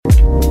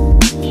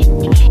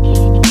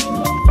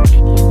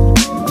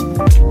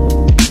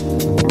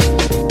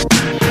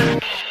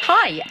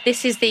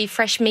This is the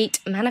Fresh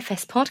Meat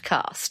Manifest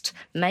podcast,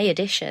 May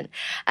edition.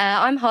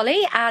 I'm Holly,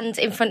 and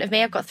in front of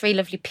me I've got three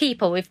lovely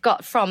people. We've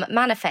got from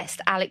Manifest,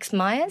 Alex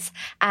Myers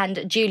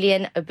and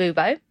Julian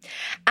Abubo.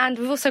 And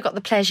we've also got the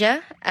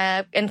pleasure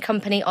and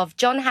company of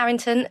John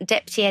Harrington,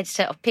 Deputy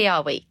Editor of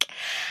PR Week,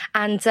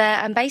 and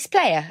bass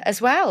player as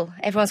well.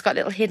 Everyone's got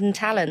little hidden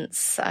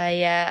talents.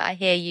 I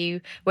hear you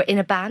were in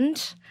a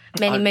band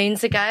many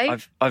moons ago.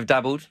 I've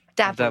dabbled.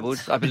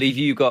 I believe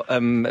you got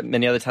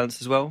many other talents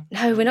as well.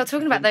 No, we're not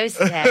talking about those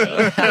today.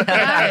 No,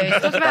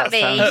 talk about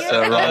me.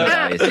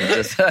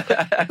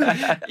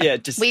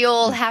 We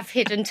all have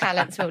hidden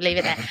talents. We'll leave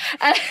it there.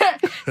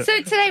 So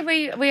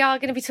today we are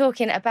going to be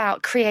talking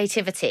about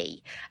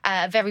creativity,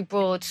 a very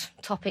broad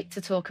topic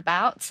to talk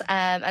about.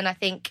 And I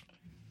think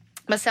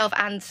myself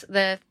and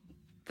the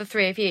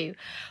three of you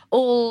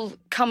all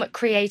come at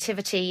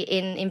creativity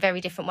in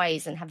very different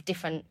ways and have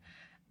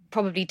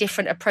probably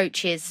different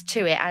approaches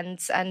to it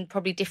and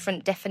probably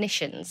different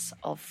definitions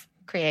of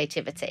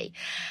creativity.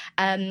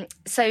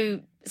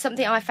 So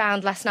something I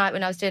found last night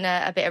when I was doing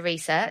a bit of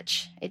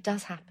research, it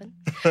does happen,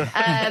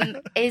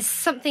 is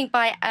something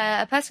by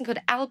a person called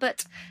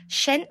Albert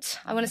Shent,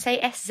 I want to say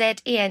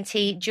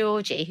S-Z-E-N-T,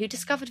 Georgie, who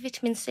discovered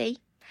vitamin C.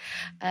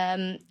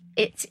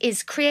 It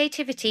is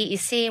creativity is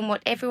seeing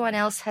what everyone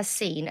else has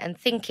seen and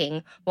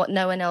thinking what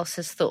no one else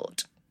has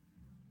thought.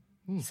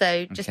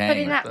 So just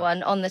putting that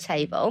one on the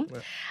table.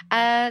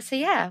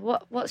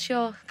 What's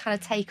your kind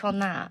of take on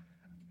that?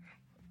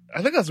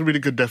 I think that's a really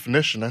good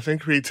definition. I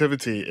think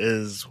creativity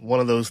is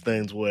one of those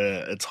things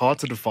where it's hard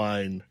to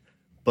define,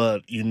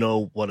 but you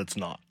know what it's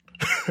not.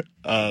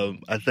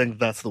 I think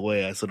that's the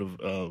way I sort of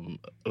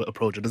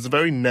approach it. It's a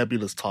very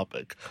nebulous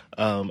topic,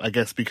 I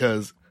guess,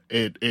 because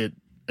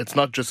it's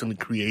not just in the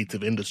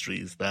creative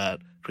industries that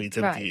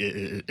creativity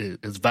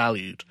is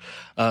valued.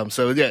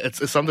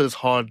 It's something that's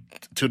hard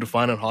to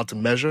define and hard to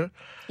measure.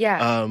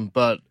 Yeah.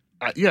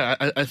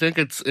 I think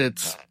it's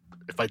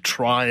if I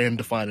try and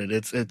define it,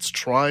 it's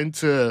trying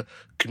to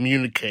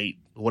communicate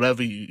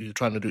whatever you're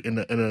trying to do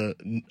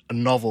in a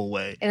novel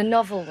way. In a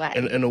novel way.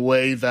 In a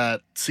way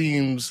that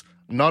seems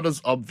not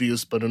as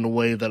obvious, but in a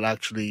way that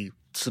actually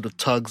sort of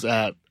tugs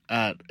at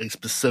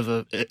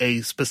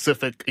a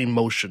specific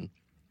emotion.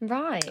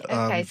 Right.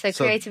 Okay. So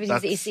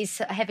creativity is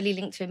heavily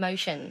linked to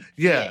emotion.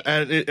 Yeah,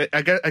 and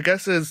I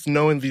guess it's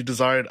knowing the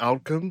desired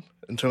outcome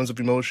in terms of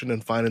emotion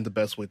and finding the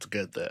best way to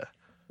get there.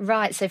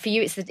 Right. So for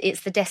you,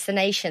 it's the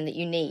destination that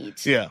you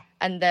need. Yeah.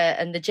 And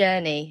the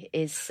journey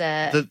is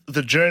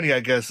the journey,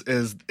 I guess,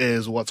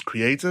 is what's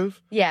creative.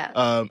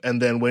 Yeah.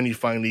 And then when you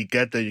finally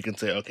get there, you can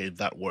say, okay,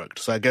 that worked.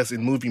 So I guess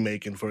in movie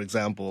making, for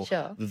example,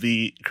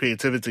 the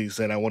creativity is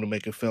saying, I want to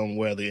make a film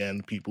where at the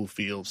end people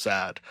feel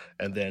sad,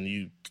 and then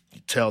you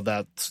tell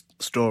that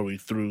story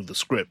through the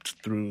script,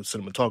 through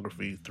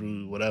cinematography,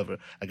 through whatever.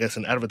 I guess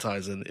in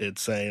advertising,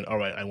 it's saying, all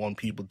right, I want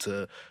people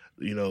to,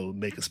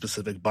 make a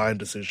specific buying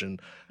decision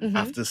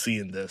after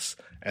seeing this,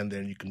 and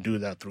then you can do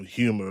that through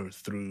humor,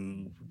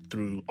 through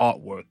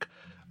artwork,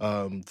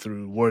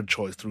 through word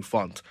choice, through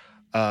font,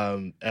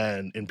 and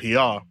in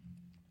PR,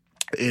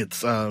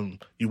 it's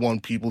you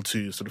want people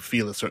to sort of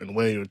feel a certain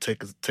way or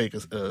take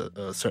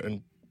a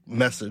certain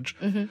message,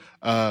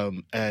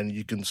 and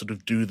you can sort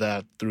of do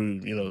that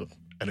through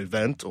an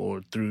event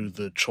or through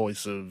the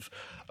choice of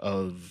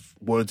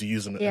words you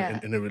use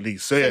in a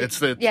release. So it's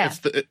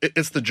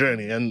the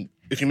journey, and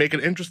if you make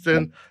it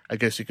interesting, I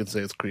guess you could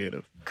say it's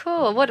creative.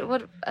 Cool.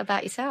 What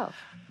about yourself?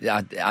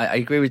 Yeah, I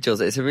agree with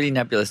Jules. It's a really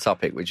nebulous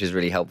topic, which is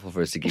really helpful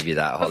for us to give you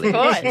that, Holly.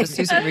 Just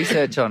do some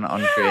research on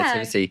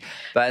creativity.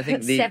 But I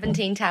think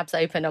 17 tabs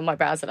open on my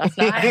browser last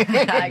night.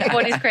 Like,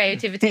 what is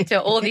creativity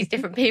to all these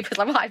different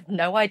people? I have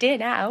no idea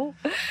now.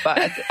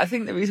 But I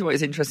think the reason why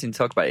it's interesting to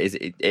talk about is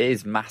it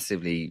is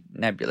massively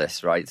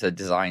nebulous, right? So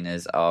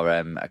designers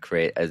are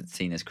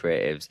seen as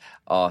creatives,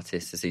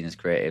 artists are seen as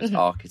creatives,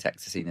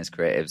 architects are seen as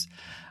creatives,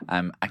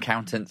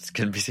 accountants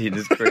can be seen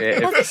as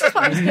creative. Well, this is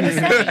what I was going to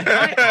say.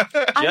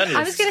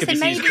 I was going to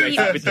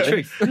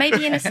say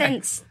maybe in a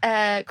sense,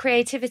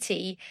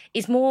 creativity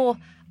is more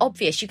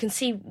obvious. You can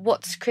see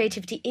what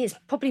creativity is,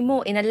 probably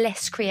more in a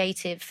less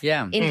creative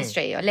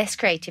industry or less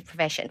creative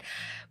profession.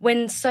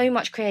 When so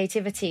much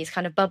creativity is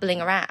kind of bubbling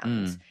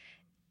around,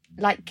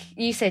 like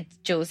you said,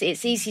 Jules,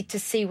 it's easy to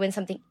see when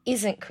something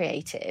isn't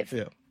creative.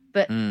 Yeah.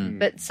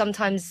 But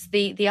sometimes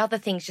the other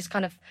things just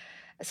kind of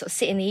sort of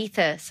sit in the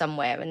ether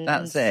somewhere and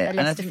are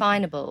less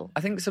definable. I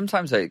think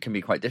sometimes it can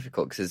be quite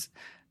difficult because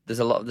there's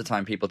a lot of the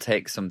time people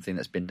take something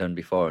that's been done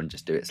before and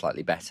just do it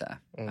slightly better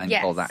and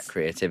call that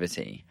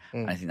creativity.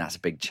 I think that's a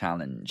big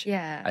challenge.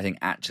 Yeah. I think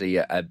actually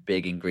a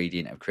big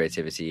ingredient of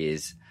creativity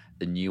is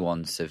the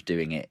nuance of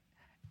doing it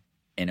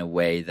in a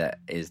way that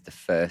is the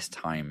first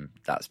time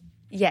that's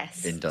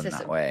been done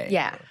that way.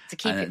 Yeah, to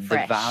keep it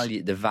fresh.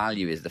 The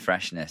value is the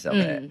freshness of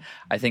it.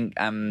 I think,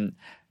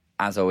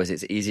 as always,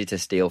 it's easy to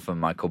steal from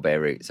Michael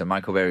Beirut. So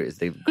Michael Beirut is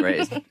the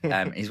greatest.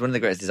 He's one of the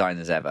greatest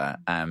designers ever.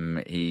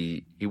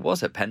 He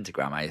was at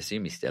Pentagram. I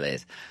assume he still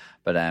is.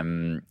 but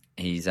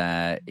he's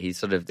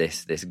sort of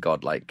this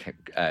godlike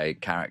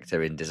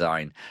character in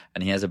design,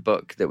 and he has a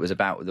book that was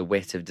about the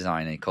wit of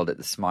design, and he called it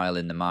The Smile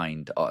in the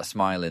Mind, or A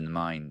Smile in the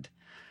Mind,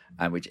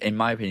 which in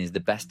my opinion is the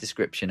best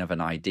description of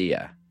an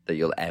idea that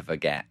you'll ever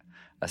get.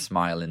 A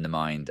smile in the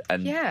mind.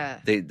 And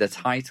the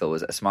title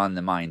was A Smile in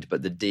the Mind,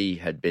 but the D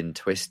had been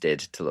twisted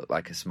to look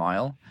like a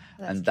smile.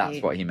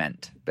 That's what he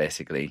meant,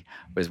 basically,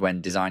 was when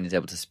design is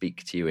able to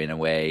speak to you in a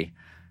way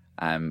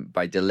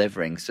by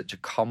delivering such a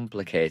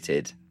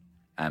complicated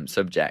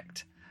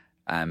subject,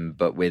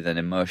 but with an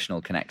emotional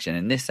connection.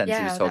 In this sense,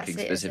 he was talking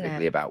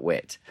specifically about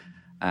wit.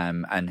 I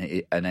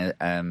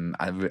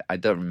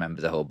don't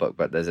remember the whole book,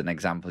 but there's an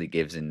example he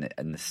gives in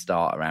the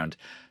start around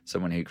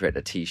someone who created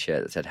a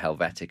T-shirt that said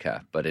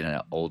Helvetica, but in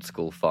an old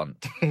school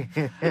font.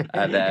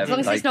 And, as long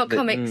as it's not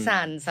Comic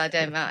Sans, I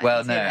don't mind.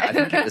 Well, no, I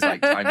think it was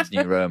like Times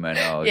New Roman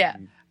or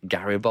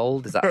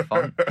Garibaldi. Is that a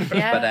font?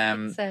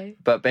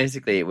 But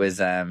basically, it was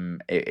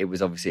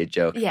obviously a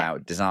joke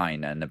about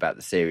design and about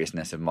the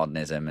seriousness of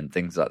modernism and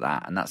things like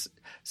that, and that's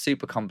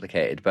super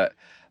complicated. But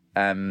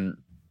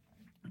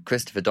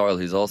Christopher Doyle,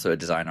 who's also a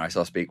designer, I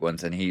saw speak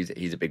once, and he's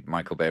a big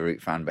Michael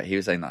Beirut fan, but he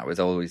was saying that was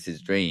always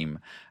his dream,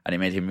 and it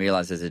made him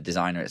realise as a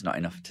designer it's not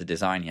enough to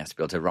design, he has to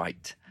be able to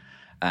write.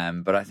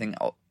 But I think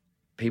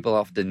people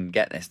often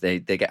get this, they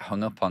get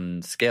hung up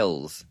on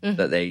skills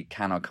that they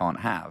can or can't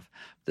have.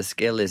 The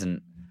skill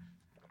isn't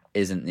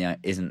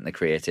the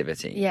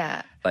creativity.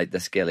 Yeah. Like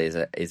the skill is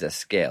a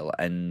skill,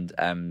 and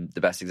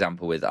the best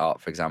example with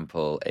art, for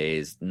example,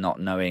 is not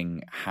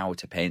knowing how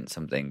to paint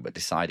something but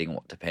deciding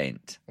what to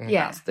paint.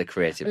 Yeah. That's the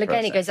creative Well,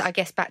 again, process. it goes, I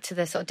guess, back to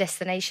the sort of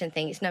destination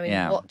thing. It's knowing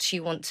what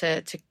you want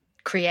to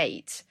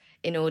create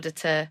in order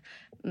to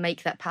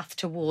make that path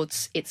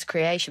towards its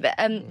creation. But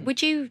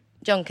would you,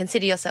 John,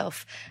 consider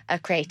yourself a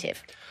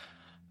creative?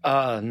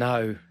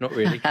 No, not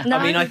really. No?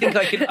 I mean, I think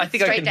I can.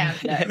 Straight down.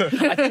 No.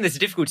 I think there's a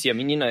difficulty. I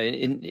mean,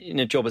 in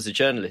a job as a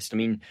journalist, I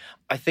mean,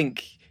 I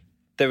think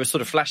there are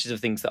sort of flashes of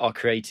things that are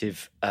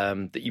creative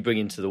that you bring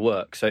into the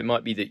work. So it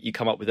might be that you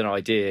come up with an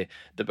idea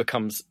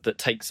that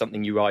takes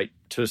something you write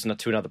to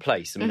another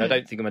place. I mean, I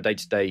don't think in my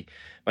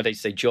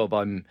day-to-day job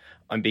I'm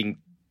being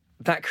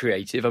that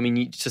creative. I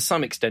mean, to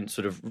some extent,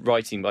 sort of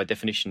writing by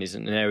definition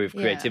isn't an area of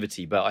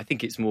creativity, but I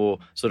think it's more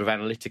sort of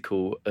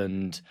analytical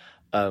and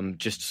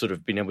just sort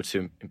of being able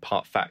to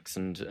impart facts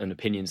and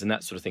opinions and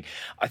that sort of thing.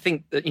 I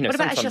think that, What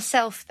about as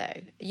yourself,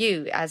 though?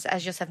 You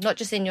as yourself, not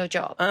just in your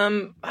job. I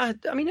mean,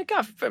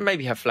 I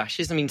maybe have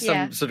flashes. I mean,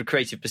 some sort of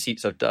creative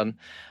pursuits I've done.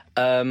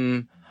 I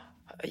mean,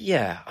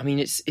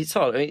 it's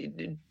hard. I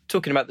mean,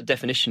 talking about the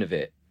definition of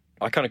it,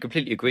 I kind of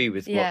completely agree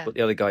with what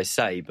the other guys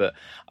say. But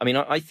I mean,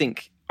 I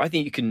think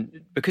you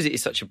can, because it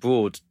is such a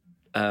broad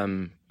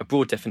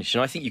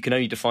definition. I think you can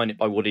only define it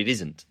by what it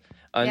isn't.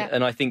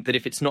 And I think that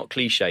if it's not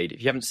cliched,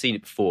 if you haven't seen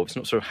it before, if it's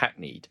not sort of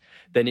hackneyed,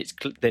 then if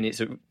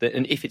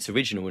it's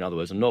original, in other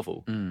words, a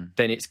novel,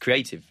 then it's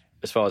creative,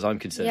 as far as I'm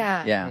concerned.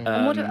 Yeah.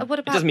 And what about?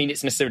 It doesn't mean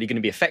it's necessarily going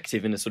to be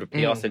effective in a sort of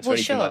PR sense or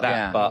anything like that.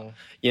 Yeah. But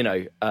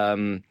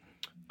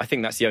I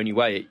think that's the only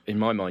way, in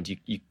my mind,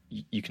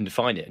 you can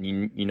define it, and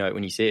you know it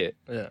when you see it.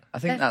 Yeah. I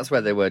think that's where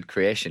the word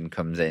creation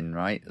comes in,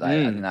 right? Like,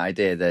 I think the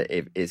idea that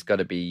it's got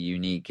to be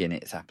unique in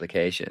its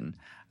application,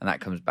 and that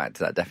comes back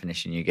to that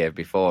definition you gave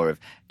before of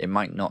it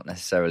might not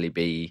necessarily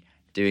be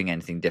doing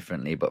anything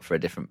differently, but for a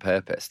different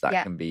purpose.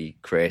 That can be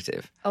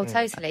creative. Oh,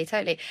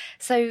 totally.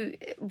 So,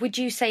 would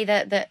you say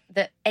that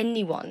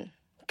anyone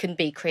can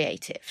be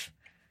creative?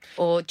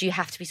 Or do you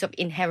have to be sort of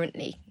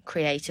inherently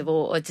creative,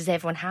 or does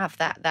everyone have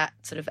that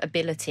sort of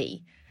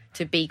ability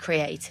to be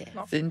creative?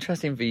 It's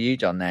interesting for you,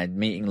 John, there,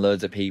 meeting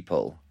loads of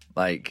people,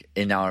 like,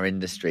 in our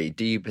industry.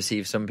 Do you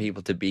perceive some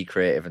people to be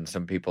creative and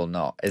some people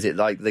not? Is it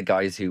like the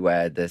guys who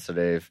wear the sort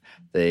of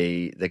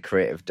the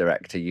creative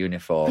director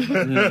uniform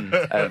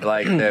of,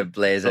 like, the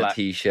blazer black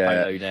T-shirt?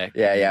 Polo neck.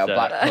 Yeah,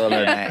 black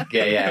polo neck.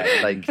 Yeah.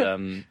 Like,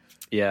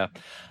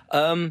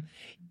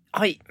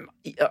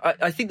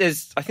 I think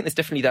there's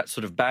definitely that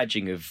sort of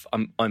badging of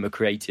I'm a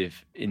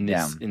creative in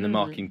the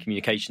marketing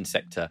communication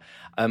sector.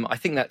 I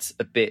think that's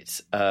a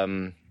bit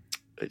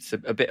it's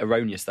a bit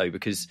erroneous, though,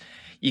 because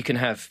you can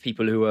have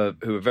people who are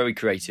very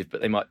creative,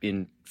 but they might be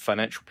in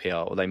financial PR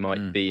or they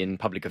might be in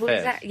public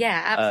affairs.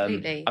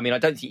 Absolutely. I mean, I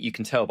don't think you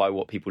can tell by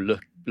what people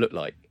look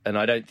like, and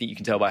I don't think you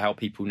can tell by how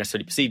people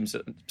necessarily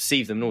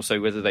perceive them, and also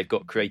whether they've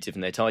got creative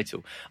in their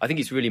title. I think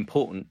it's really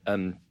important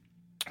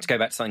to go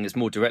back to something that's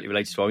more directly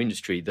related to our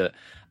industry, that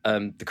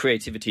the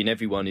creativity in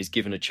everyone is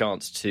given a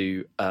chance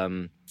to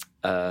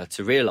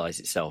realise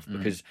itself,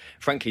 because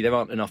frankly there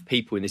aren't enough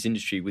people in this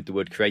industry with the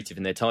word creative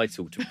in their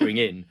title to bring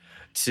in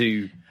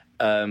to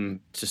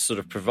sort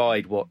of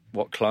provide what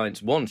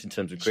clients want in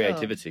terms of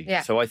creativity. Sure.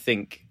 Yeah. So I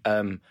think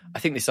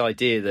this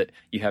idea that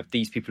you have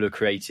these people who are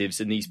creatives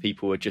and these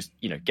people are just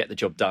get the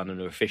job done and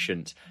are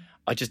efficient,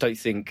 I just don't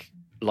think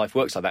life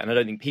works like that, and I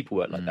don't think people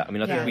work like that. I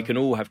mean, I think we can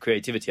all have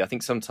creativity. I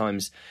think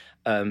sometimes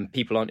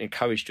people aren't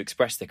encouraged to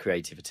express their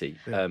creativity,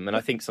 and I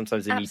think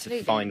sometimes they need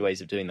to find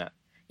ways of doing that.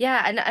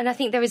 Yeah, and I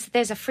think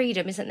there's a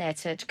freedom, isn't there,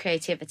 to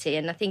creativity,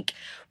 and I think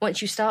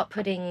once you start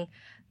putting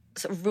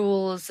sort of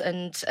rules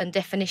and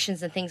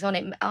definitions and things on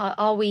it,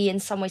 are we in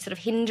some way sort of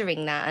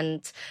hindering that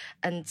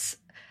and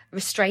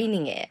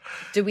restraining it?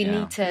 Do we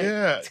need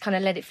to kind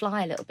of let it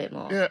fly a little bit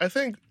more? Yeah, I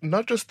think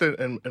not just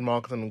in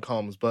marketing and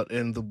comms, but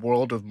in the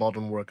world of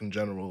modern work in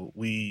general,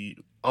 we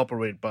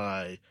operate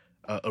by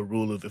a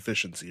rule of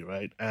efficiency,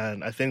 right?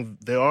 And I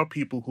think there are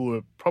people who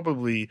are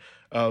probably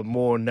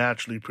more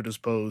naturally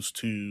predisposed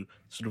to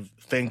sort of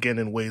thinking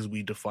in ways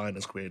we define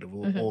as creative,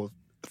 or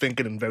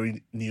thinking in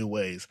very new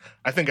ways.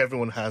 I think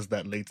everyone has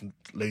that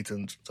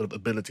latent sort of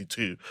ability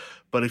too.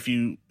 But if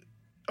you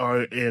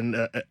are in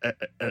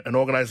an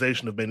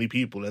organization of many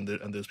people, and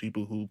there's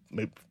people who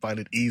may find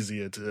it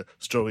easier to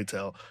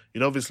storytell,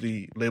 you'd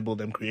obviously label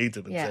them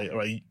creative and say, all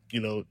right,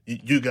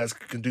 you guys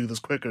can do this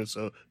quicker,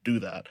 so do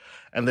that.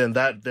 And then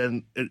that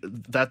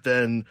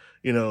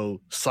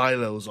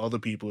silos other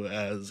people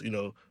as,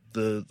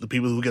 the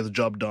people who get the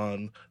job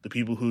done, the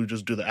people who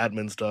just do the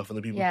admin stuff, and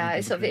the people who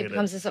it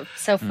becomes a sort of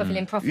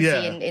self-fulfilling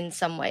prophecy in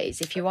some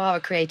ways. If you are a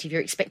creative, you're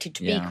expected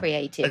to be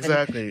creative.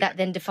 Exactly. And that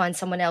then defines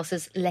someone else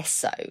as less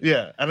so.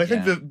 Yeah, and I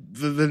think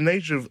the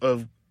nature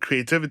of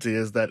creativity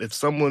is that if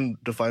someone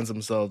defines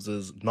themselves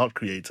as not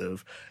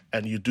creative,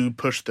 and you do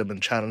push them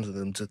and challenge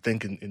them to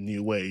think in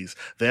new ways,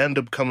 they end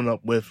up coming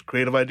up with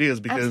creative ideas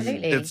because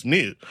it's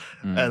new.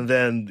 And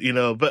then,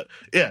 but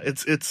yeah,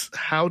 it's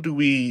how do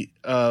we,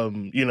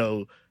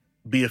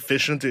 be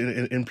efficient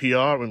in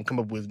PR and come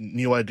up with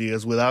new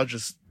ideas without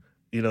just,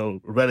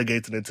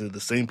 relegating it to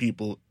the same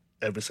people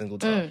every single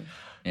time.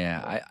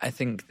 Yeah, I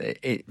think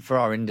that for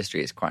our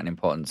industry, it's quite an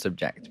important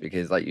subject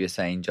because, like you were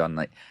saying, John,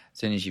 like as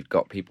soon as you've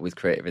got people with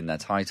creative in their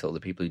title, the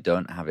people who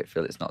don't have it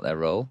feel it's not their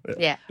role.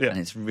 Yeah. And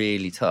it's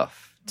really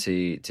tough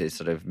to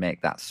sort of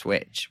make that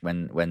switch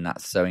when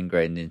that's so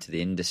ingrained into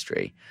the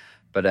industry.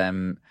 But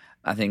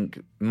I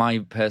think my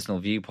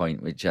personal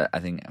viewpoint, which I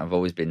think I've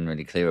always been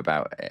really clear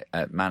about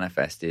at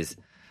Manifest, is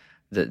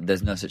that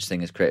there's no such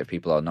thing as creative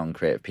people or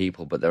non-creative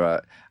people, but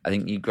I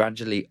think you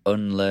gradually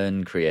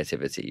unlearn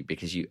creativity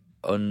because you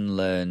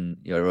unlearn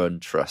your own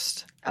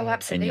trust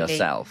in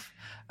yourself.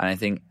 And I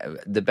think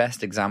the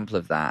best example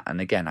of that, and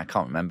again, I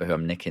can't remember who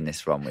I'm nicking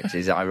this from, which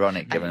is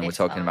ironic given we're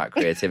talking about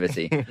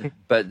creativity,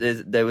 but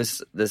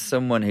there's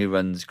someone who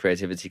runs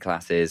creativity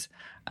classes,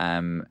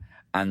 and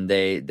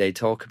they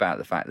talk about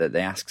the fact that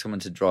they ask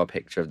someone to draw a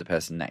picture of the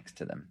person next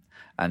to them,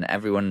 and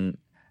everyone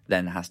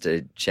then has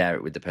to share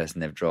it with the person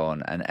they've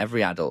drawn, and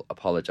every adult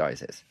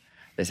apologizes.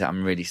 They say,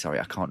 I'm really sorry,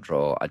 I can't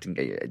draw, I didn't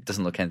get you, it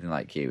doesn't look anything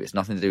like you, it's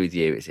nothing to do with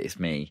you, it's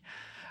me.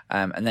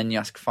 And then you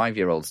ask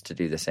 5-year-olds to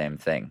do the same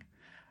thing,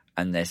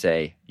 and they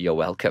say, you're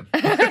welcome.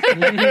 Look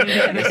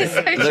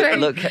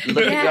at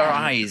your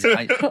eyes.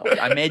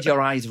 I made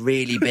your eyes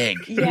really big.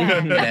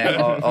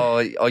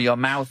 Or your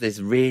mouth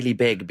is really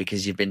big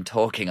because you've been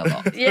talking a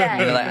lot.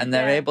 And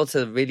they're able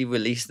to really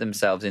release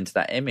themselves into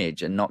that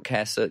image and not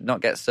get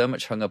so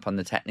much hung up on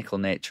the technical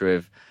nature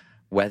of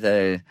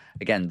whether,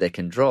 again, they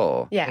can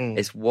draw.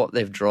 It's what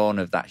they've drawn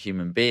of that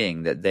human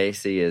being that they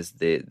see as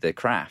the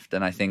craft.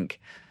 And I think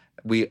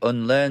we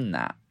unlearn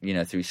that,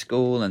 through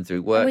school and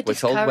through work. We're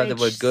told whether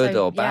we're good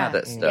or bad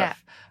at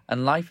stuff.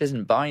 And life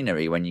isn't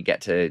binary when you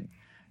get to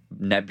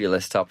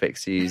nebulous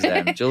topics, to use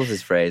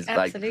Jules's phrase,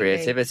 like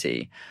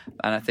creativity.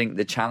 And I think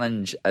the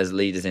challenge as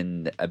leaders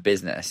in a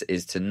business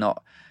is to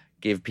not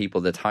give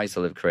people the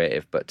title of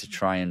creative, but to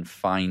try and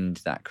find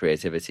that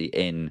creativity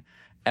in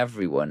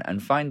everyone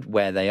and find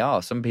where they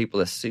are. Some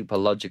people are super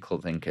logical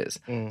thinkers.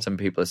 Some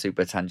people are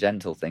super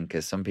tangential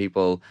thinkers. Some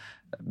people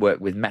work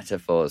with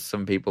metaphors.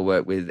 Some people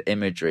work with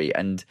imagery.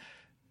 And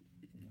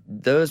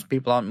those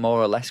people aren't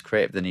more or less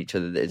creative than each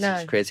other. It's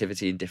just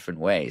creativity in different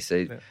ways.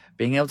 So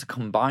being able to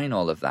combine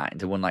all of that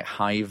into one like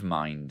hive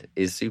mind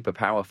is super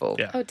powerful.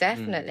 Oh,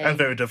 definitely. And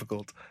very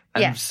difficult.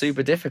 And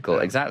super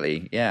difficult,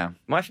 exactly,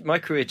 My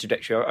career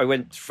trajectory, I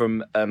went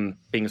from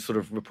being a sort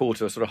of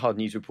reporter, a sort of hard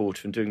news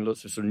reporter, and doing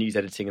lots of sort of news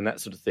editing and that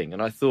sort of thing.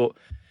 And I thought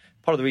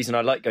part of the reason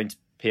I liked going to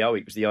PR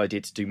Week was the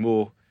idea to do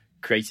more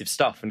creative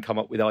stuff and come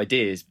up with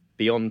ideas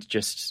beyond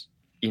just,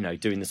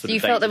 doing the sort of you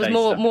felt there was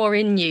more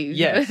in you.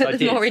 Yes, I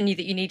did. More in you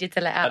that you needed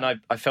to let out.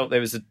 And I felt there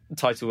was a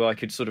title where I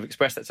could sort of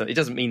express that. So it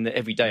doesn't mean that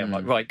every day I'm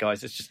like, right,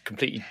 guys, let's just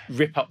completely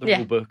rip up the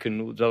rule book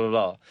and blah, blah,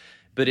 blah.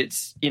 But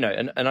it's,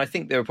 and I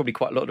think there are probably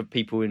quite a lot of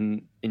people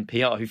in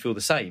PR who feel the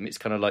same. It's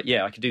kind of like,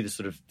 I could do the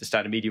sort of the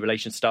standard media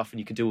relations stuff and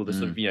you can do all the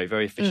sort of,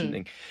 very efficient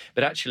thing.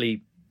 But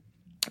actually,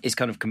 it's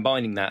kind of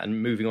combining that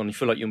and moving on. You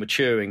feel like you're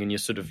maturing and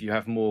you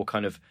have more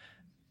kind of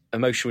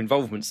emotional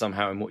involvement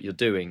somehow in what you're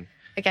doing.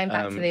 Again,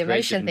 back to the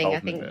emotion thing, I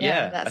think.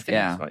 That's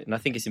right. And I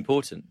think it's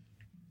important.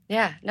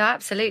 Yeah, no,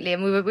 absolutely.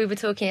 And we were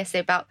talking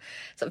yesterday about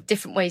sort of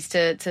different ways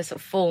to sort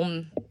of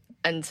form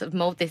and sort of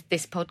mould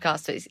this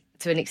podcast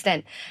to an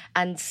extent.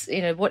 And,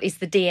 what is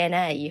the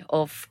DNA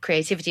of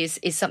creativity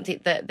is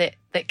something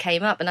that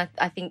came up. And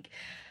I think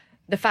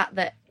the fact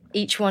that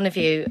each one of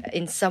you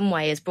in some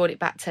way has brought it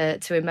back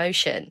to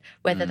emotion,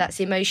 whether that's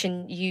the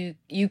emotion you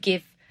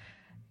give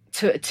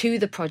to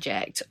the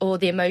project or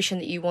the emotion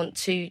that you want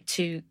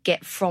to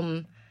get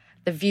from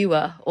the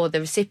viewer or the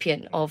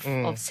recipient of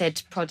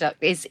said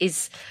product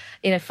is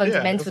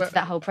fundamental to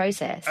that whole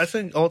process. I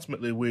think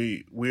ultimately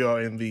we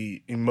are in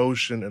the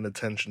emotion and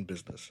attention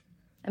business.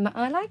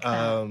 I like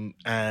that.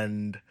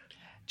 And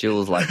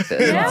Jules liked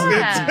it.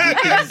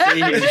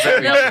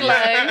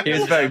 He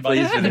was very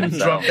pleased with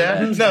himself. Drop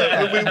that. No,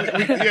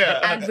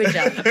 and we're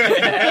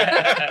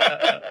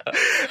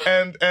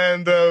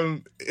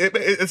done.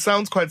 It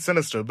sounds quite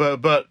sinister,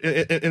 but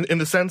in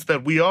the sense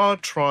that we are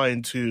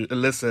trying to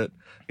elicit,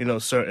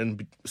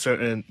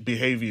 certain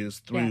behaviors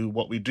through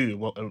what we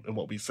do and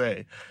what we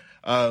say.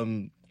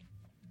 And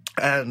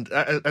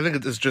I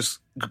think it's just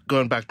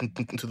going back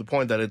to the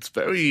point that it's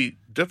very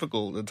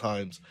difficult at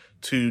times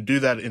to do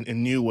that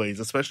in new ways,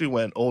 especially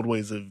when old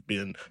ways have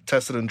been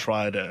tested and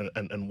tried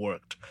and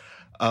worked.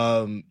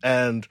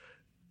 And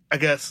I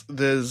guess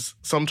there's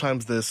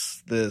sometimes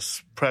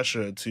this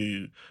pressure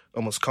to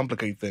almost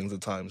complicate things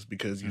at times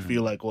because you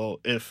feel like, well,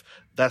 if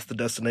that's the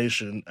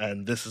destination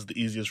and this is the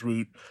easiest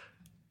route,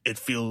 it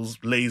feels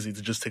lazy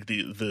to just take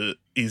the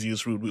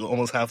easiest route. We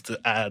almost have to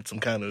add some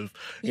kind of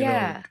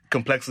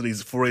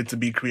complexities for it to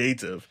be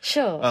creative.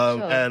 Sure.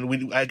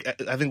 And I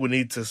think we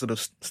need to sort of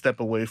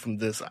step away from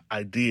this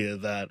idea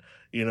that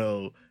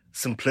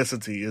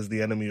simplicity is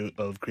the enemy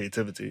of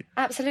creativity.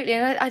 Absolutely,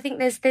 and I think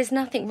there's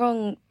nothing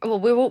wrong.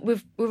 Well,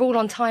 we're all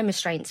on time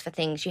restraints for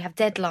things. You have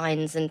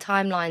deadlines and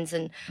timelines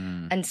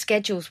and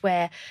schedules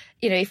where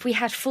if we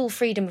had full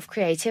freedom of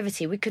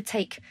creativity, we could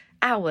take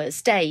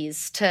hours,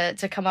 days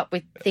to come up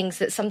with things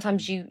that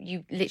sometimes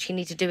you literally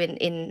need to do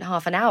in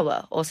half an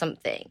hour or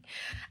something.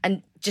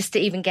 And just to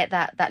even get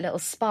that little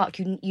spark,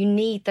 you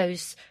need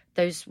those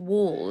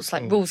walls,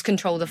 like rules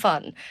control the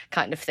fun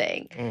kind of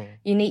thing.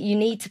 You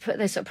need to put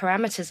those sort of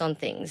parameters on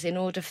things in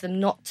order for them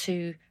not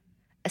to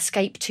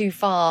escape too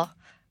far,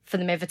 for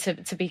them ever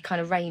to be kind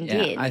of reined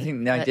in. I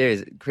think the idea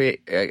is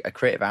a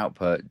creative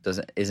output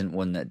isn't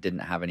one that didn't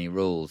have any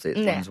rules. It's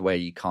ones where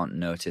you can't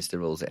notice the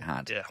rules it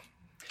had. Yeah.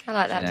 I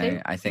like that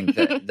too. I think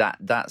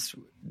that's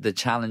the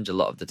challenge a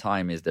lot of the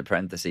time is the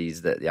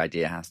parentheses that the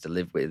idea has to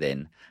live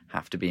within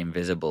have to be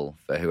invisible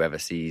for whoever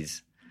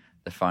sees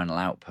the final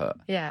output.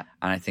 Yeah.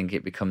 And I think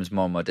it becomes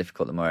more and more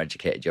difficult the more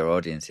educated your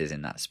audience is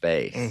in that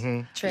space.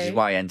 True. Which is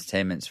why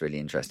entertainment's really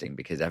interesting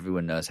because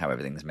everyone knows how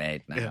everything's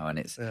made now and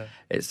it's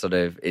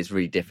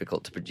really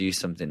difficult to produce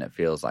something that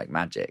feels like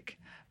magic.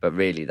 But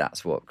really,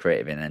 that's what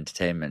creative and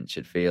entertainment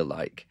should feel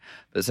like.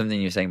 But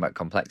something you're saying about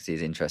complexity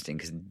is interesting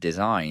because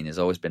design has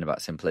always been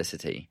about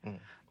simplicity.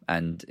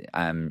 And,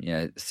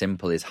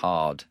 simple is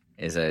hard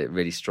is a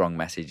really strong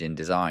message in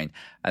design.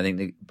 I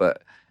think,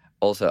 but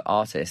also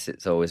artists,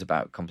 it's always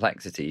about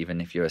complexity,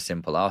 even if you're a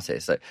simple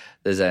artist. So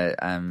there's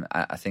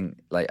I think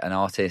like an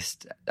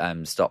artist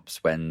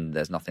stops when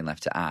there's nothing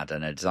left to add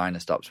and a designer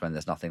stops when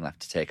there's nothing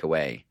left to take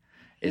away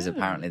is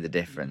apparently the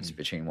difference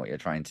between what you're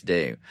trying to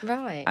do.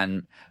 Right.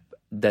 And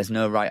there's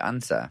no right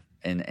answer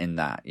in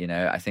that,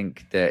 I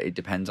think that it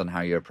depends on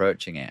how you're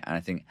approaching it. And I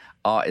think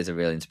art is a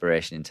real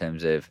inspiration in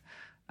terms of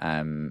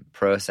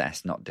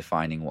process, not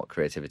defining what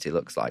creativity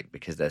looks like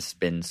because there's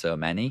been so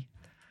many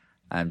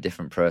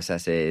different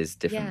processes,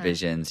 different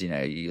visions.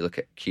 You look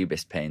at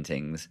Cubist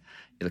paintings,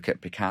 you look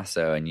at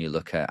Picasso and you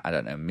look at,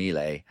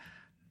 Millet,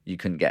 you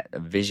couldn't get a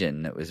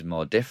vision that was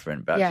more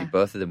different, but actually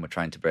both of them were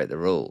trying to break the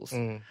rules.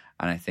 And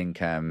I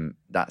think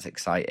that's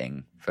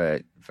exciting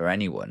for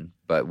anyone.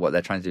 But what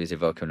they're trying to do is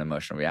evoke an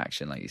emotional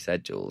reaction, like you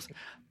said, Jules.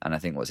 And I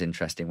think what's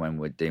interesting when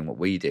we're doing what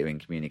we do in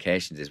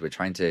communications is we're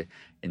trying to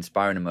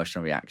inspire an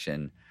emotional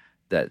reaction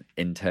that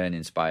in turn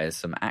inspires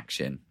some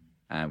action,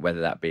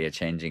 whether that be a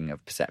changing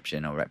of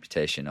perception or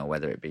reputation or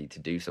whether it be to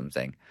do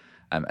something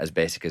as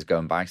basic as go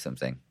and buy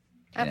something.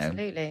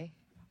 Absolutely.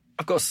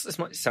 I've got, this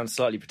might sound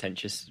slightly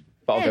pretentious,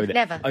 but I'll go with it.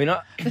 Never. I mean,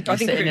 I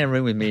think sitting in a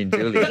room with me and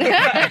Julie.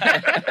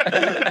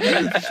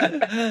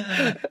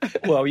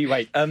 Well, you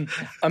wait.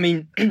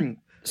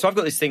 So I've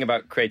got this thing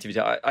about creativity.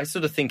 I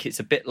sort of think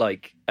it's a bit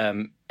like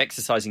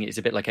exercising it is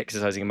a bit like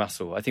exercising a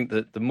muscle. I think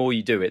that the more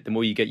you do it, the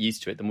more you get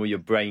used to it, the more your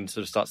brain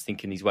sort of starts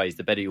thinking these ways,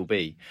 the better you'll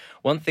be.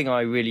 One thing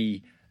I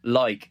really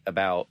like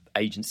about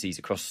agencies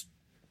across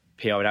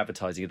PR and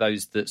advertising are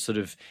those that sort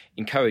of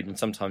encourage and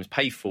sometimes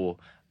pay for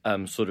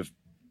sort of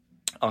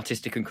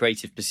artistic and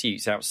creative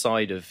pursuits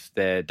outside of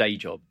their day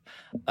job.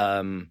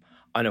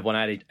 I know one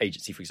ad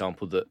agency, for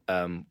example, that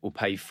will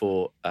pay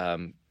for a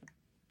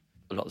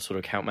lot of sort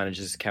of account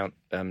managers, account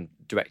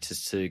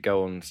directors to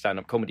go on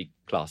stand-up comedy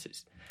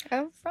classes.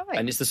 Oh, right.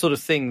 And it's the sort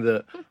of thing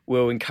that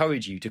will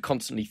encourage you to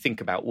constantly think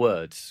about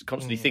words,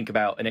 constantly think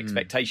about an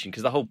expectation,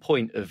 because the whole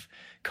point of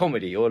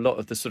comedy, or a lot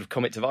of the sort of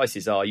comic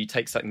devices, are you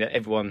take something that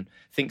everyone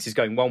thinks is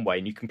going one way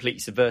and you completely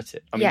subvert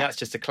it. I mean, that's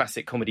just a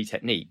classic comedy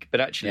technique,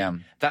 but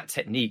actually that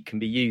technique can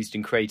be used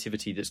in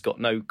creativity that's got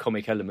no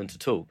comic element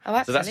at all. Oh,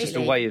 absolutely. So that's just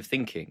a way of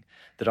thinking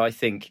that I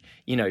think,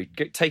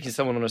 taking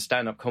someone on a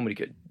stand-up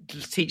comedy,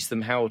 teach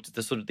them how to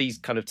the sort of these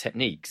kind of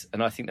techniques,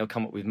 and I think they'll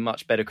come up with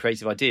much better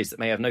creative ideas that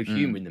may have no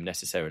humour in them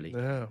necessarily,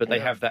 but they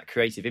have that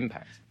creative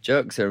impact.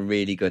 Jokes are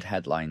really good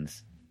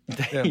headlines.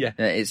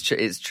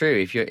 It's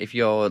true. If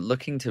you're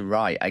looking to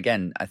write,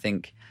 again, I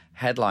think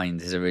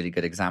headlines is a really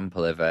good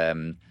example of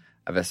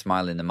a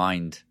smile in the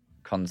mind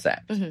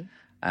concept.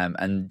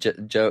 And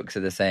jokes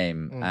are the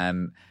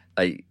same.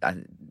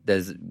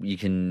 You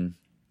can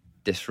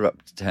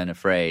disrupt turn of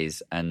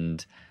phrase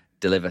and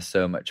deliver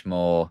so much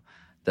more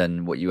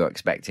than what you were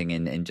expecting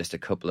in just a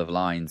couple of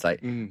lines. I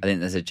think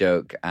there's a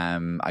joke,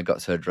 I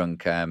got so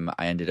drunk I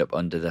ended up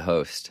under the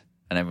host,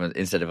 and everyone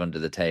instead of under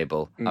the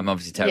table. I'm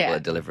obviously terrible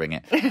at delivering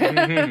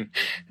it.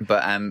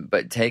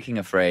 But taking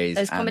a phrase,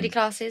 those comedy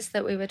classes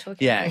that we were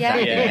talking about.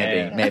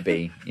 Exactly.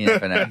 Maybe you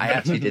never know. I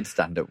actually did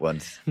stand up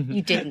once.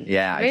 You didn't?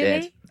 Yeah,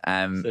 really?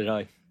 I did. So did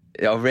I.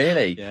 Oh,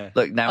 really? Yeah.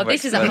 Look, now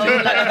this is a whole other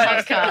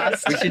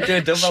podcast. We should do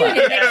a double. Shoot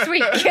it next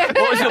week.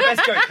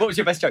 What was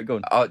your best joke? Go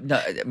on. Oh,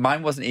 no,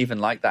 mine wasn't even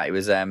like that. It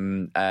was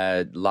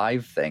a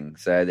live thing.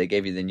 So they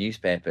gave you the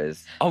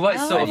newspapers. Oh, right.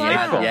 So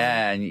wow.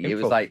 And it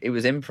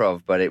was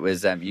improv, but it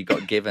was you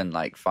got given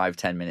like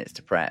 5-10 minutes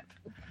to prep,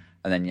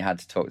 and then you had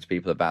to talk to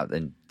people about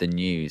the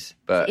news.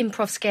 But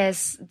improv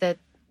scares the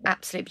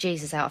absolute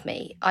Jesus out of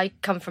me. I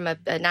come from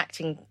an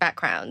acting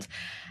background,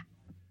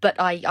 but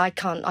I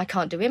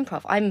can't do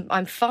improv.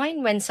 I'm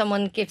fine when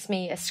someone gives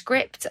me a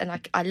script,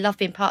 and I love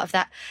being part of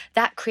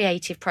that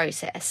creative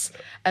process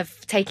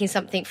of taking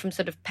something from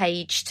sort of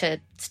page to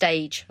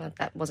stage. Well,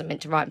 that wasn't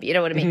meant to rhyme, but you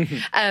know what I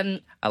mean.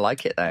 I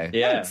like it though.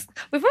 Yeah,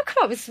 we've all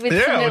come up with some little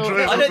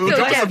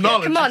gem.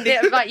 Come on,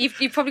 like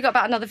you've probably got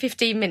about another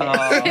 15 minutes.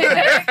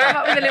 Come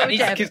up with a little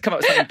gem. Come up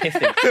with something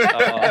pithy.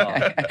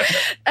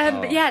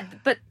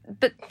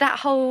 But that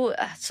whole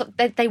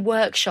they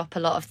workshop a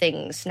lot of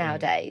things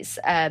nowadays,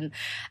 and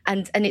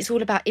it's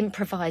all about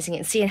improvising it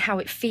and seeing how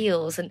it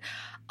feels. And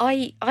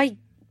I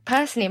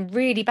personally am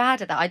really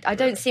bad at that. I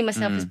don't see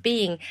myself as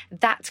being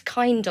that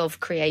kind of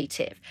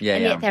creative.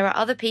 And yet there are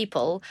other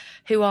people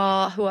who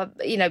are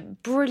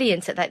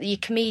brilliant at that. Your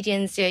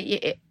comedians,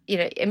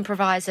 your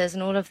improvisers,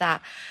 and all of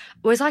that.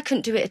 Whereas I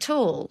couldn't do it at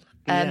all.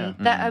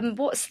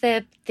 What's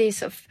the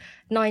sort of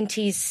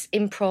 90s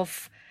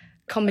improv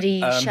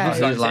comedy show?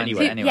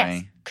 Anyway.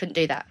 Yes, couldn't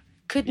do that.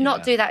 Could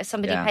not do that if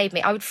somebody paid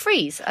me. I would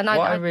freeze. And what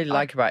I really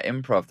like about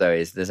improv, though,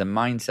 is there's a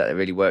mindset that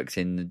really works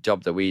in the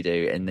job that we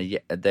do. And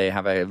they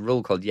have a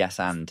rule called yes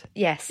and.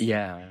 Yes.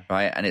 Yeah.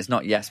 Right? And it's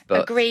not yes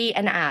but. Agree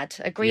and add.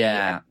 Agree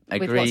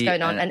with what's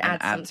going on and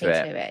add something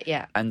to it.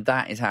 Yeah. And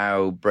that is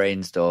how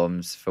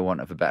brainstorms, for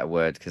want of a better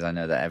word, because I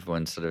know that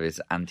everyone sort of is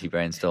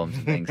anti-brainstorms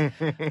and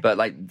things. But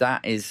like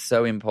that is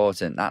so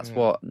important. That's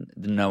what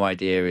the no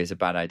idea is a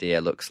bad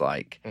idea looks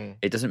like.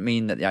 It doesn't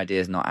mean that the idea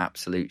is not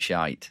absolute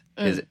shite.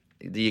 Because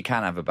you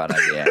can have a bad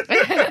idea.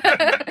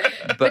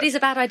 but it's a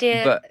bad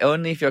idea. But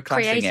only if you're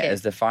classing creative. it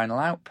as the final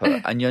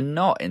output. And you're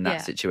not in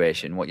that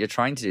situation. What you're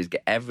trying to do is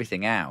get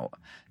everything out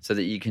so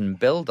that you can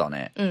build on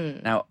it.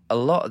 Now, a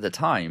lot of the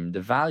time,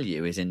 the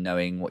value is in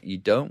knowing what you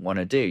don't want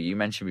to do. You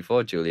mentioned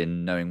before,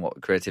 Julian, knowing what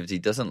creativity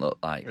doesn't look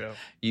like.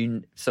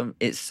 Yeah.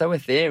 It's so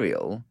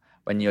ethereal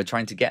when you're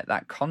trying to get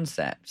that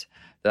concept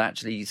that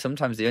actually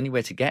sometimes the only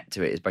way to get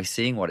to it is by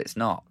seeing what it's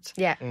not.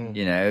 Yeah.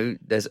 You know,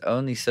 there's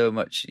only so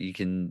much you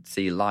can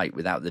see light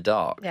without the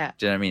dark. Yeah.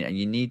 Do you know what I mean? And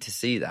you need to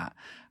see that.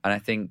 And I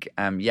think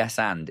yes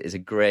and is a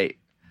great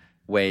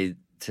way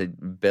to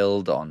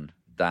build on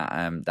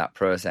that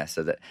process,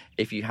 so that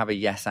if you have a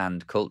yes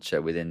and culture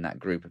within that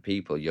group of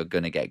people, you're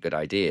going to get good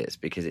ideas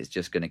because it's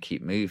just going to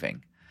keep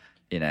moving.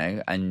 You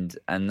know, and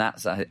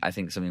that's I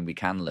think something we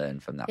can learn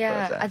from that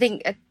process. I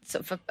think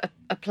sort of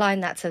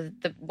applying that to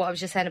what I was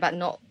just saying about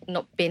not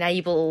being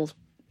able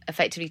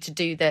effectively to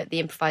do the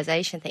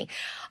improvisation thing.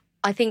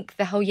 I think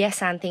the whole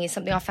yes and thing is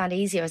something I found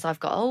easier as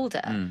I've got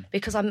older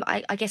because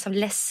I guess I'm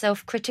less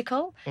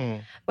self-critical.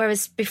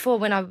 Whereas before,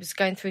 when I was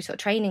going through sort of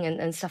training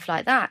and stuff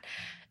like that,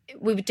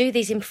 we would do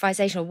these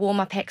improvisational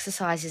warm-up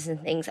exercises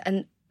and things,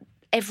 and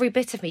every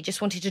bit of me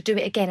just wanted to do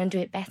it again and do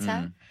it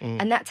better,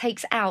 and that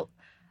takes out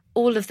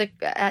all of the,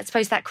 I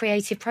suppose, that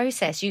creative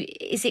process.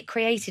 Is it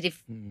creative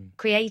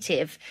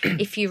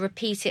if you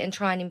repeat it and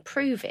try and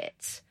improve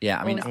it?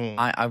 Yeah, I mean,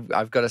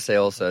 I've got to say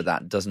also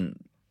that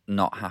doesn't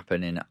not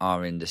happen in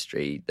our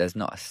industry. There's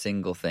not a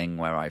single thing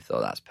where I thought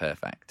that's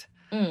perfect.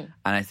 And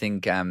I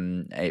think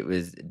it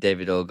was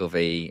David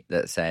Ogilvy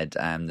that said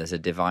there's a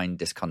divine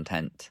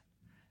discontent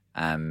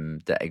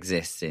that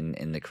exists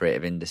in the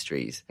creative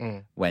industries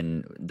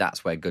when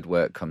that's where good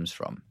work comes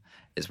from.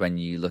 Is when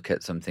you look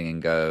at something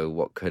and go,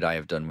 what could I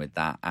have done with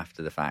that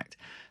after the fact?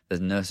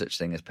 There's no such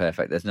thing as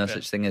perfect. There's no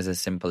such thing as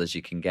simple as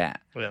you can get.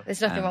 Yeah.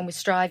 There's nothing wrong with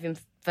striving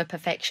for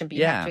perfection, but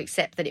you have to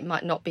accept that it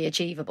might not be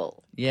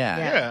achievable.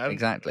 Yeah,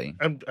 exactly.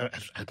 I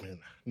mean,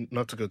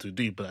 not to go too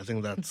deep, but I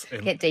think that's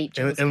get deep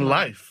in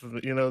life.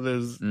 You know,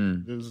 there's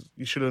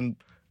you shouldn't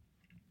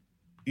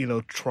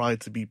try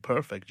to be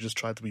perfect. Just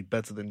try to be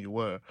better than you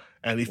were.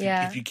 And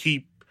if you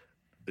keep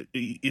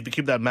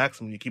that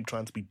maximum, you keep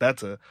trying to be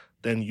better,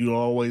 then you're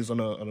always on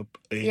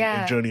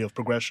a journey of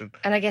progression.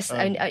 And I guess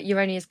you're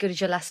only as good as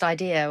your last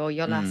idea or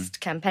your last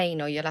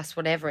campaign or your last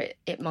whatever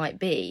it might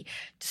be.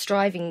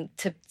 Striving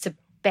to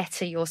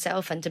better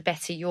yourself and to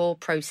better your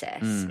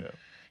process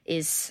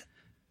is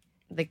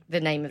the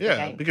name of the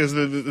game. Because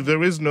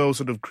there is no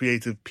sort of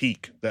creative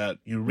peak that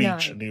you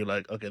reach and you're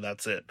like, okay,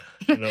 that's it.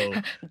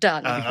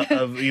 Done.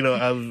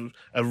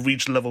 I've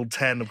reached level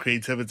 10 of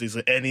creativity.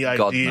 So any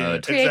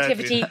idea,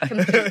 creativity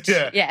complete.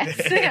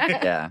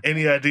 Yes.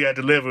 Any idea I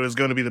deliver is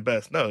going to be the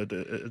best. No,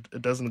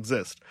 it doesn't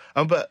exist.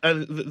 But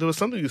there was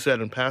something you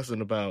said in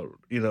passing about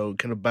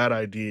can a bad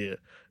idea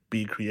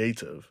be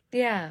creative?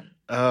 Yeah.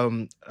 I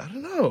don't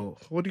know.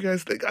 What do you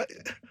guys think? What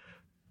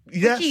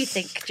do you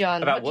think,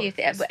 John? What do you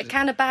think?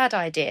 Can a bad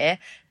idea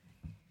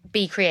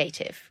be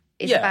creative?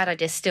 Is a bad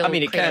idea still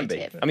creative? It can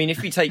be. I mean,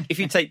 if you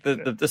take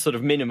the sort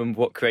of minimum of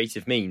what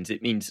creative means,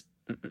 it means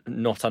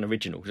not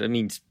unoriginal. It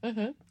means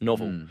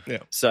novel. Yeah.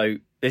 So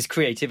there's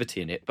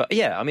creativity in it. But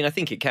I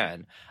think it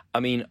can. I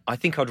mean, I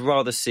think I'd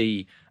rather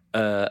see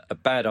a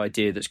bad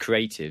idea that's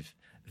creative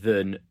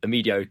than a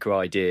mediocre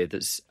idea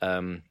that's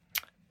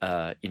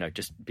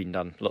just been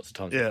done lots of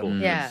times before.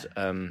 Yeah.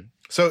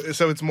 So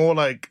it's more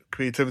like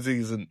creativity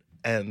is an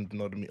end,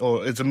 not a means,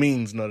 or it's a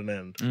means, not an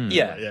end.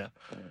 Yeah.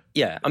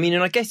 I mean,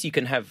 and I guess you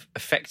can have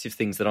effective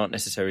things that aren't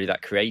necessarily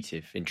that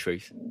creative. In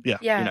truth,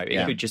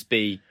 it could just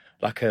be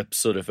like a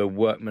sort of a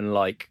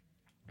workmanlike.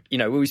 We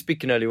were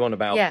speaking earlier on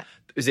about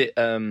was it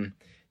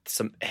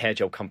some hair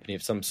gel company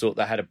of some sort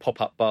that had a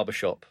pop-up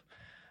barbershop.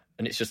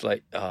 And it's just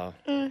like,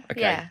 okay.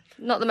 Yeah,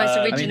 not the most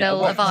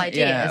original of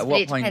ideas. Yeah, at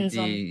what it point depends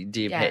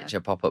do you pitch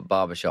a pop-up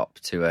barbershop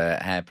to a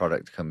hair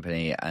product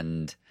company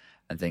and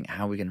think,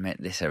 how are we going to make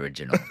this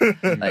original?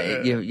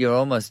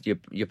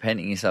 You're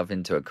painting yourself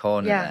into a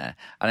corner there.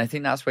 And I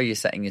think that's where you're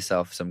setting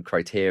yourself some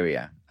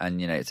criteria.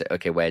 And, it's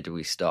okay, where do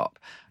we stop?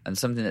 And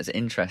something that's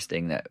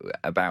interesting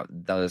about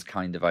those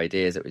kind of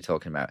ideas that we're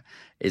talking about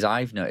is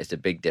I've noticed a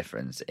big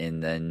difference in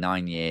the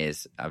 9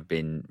 years I've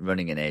been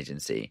running an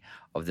agency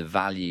of the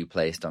value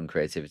placed on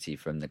creativity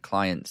from the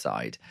client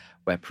side,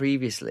 where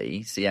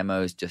previously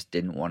CMOs just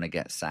didn't want to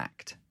get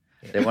sacked.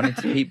 They wanted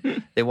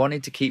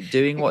to keep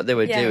doing what they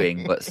were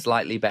doing, but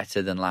slightly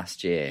better than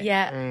last year.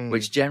 Yeah.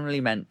 Which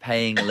generally meant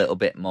paying a little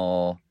bit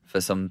more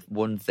for some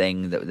one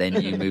thing that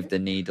then you moved the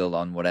needle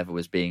on whatever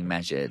was being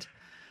measured.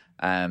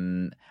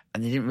 And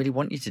they didn't really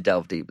want you to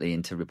delve deeply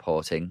into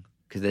reporting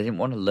because they didn't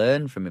want to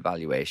learn from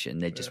evaluation.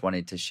 They just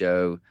wanted to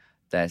show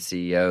their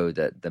CEO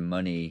that the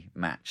money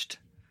matched.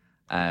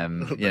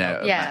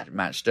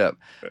 Matched up.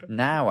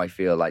 Now I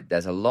feel like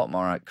there's a lot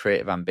more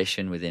creative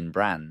ambition within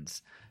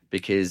brands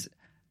because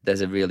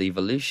there's a real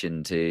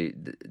evolution to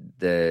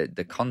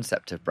the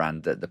concept of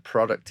brand, that the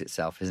product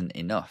itself isn't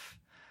enough,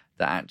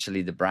 that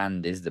actually the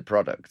brand is the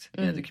product.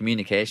 The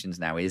communications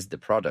now is the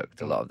product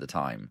a lot of the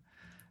time.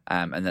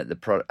 And that the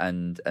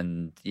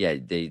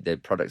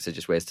products are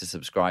just ways to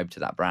subscribe to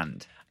that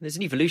brand. There's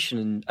an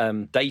evolution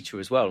in data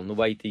as well, and the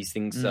way these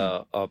things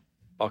are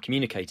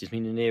communicated. I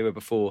mean, in an era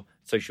before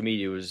social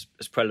media was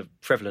as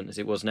prevalent as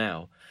it was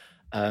now,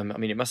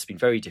 it must have been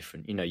very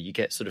different. You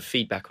get sort of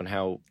feedback on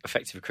how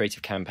effective a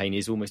creative campaign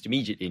is almost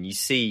immediately, and you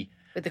see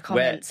with the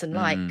comments and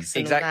likes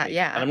and exactly. all that.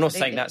 Yeah, and I'm not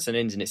saying that's an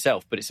end in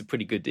itself, but it's a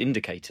pretty good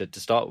indicator to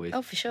start with.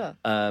 Oh, for sure.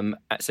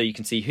 So you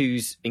can see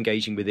who's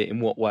engaging with it, in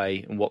what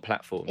way, and what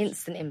platforms.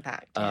 Instant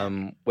impact.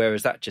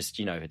 Whereas that just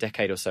a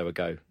decade or so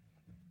ago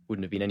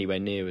wouldn't have been anywhere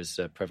near as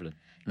prevalent.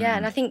 Yeah,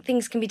 and I think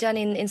things can be done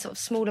in sort of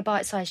smaller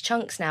bite-sized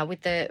chunks now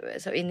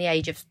in the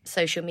age of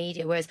social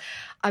media. Whereas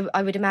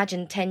I would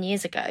imagine 10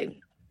 years ago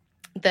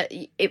that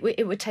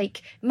it would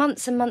take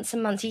months and months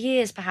and months,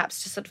 years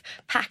perhaps, to sort of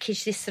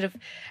package this sort of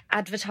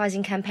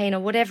advertising campaign or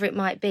whatever it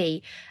might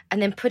be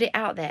and then put it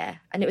out there.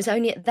 And it was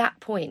only at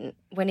that point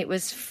when it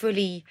was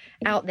fully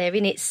out there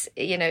in its,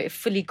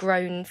 fully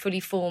grown, fully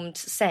formed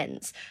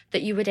sense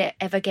that you would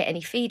ever get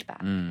any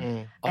feedback.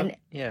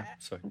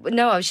 Sorry.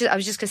 No, I was just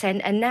going to say,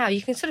 and now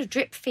you can sort of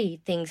drip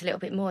feed things a little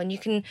bit more, and you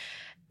can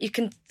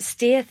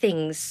steer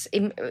things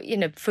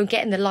from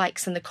getting the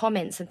likes and the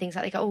comments and things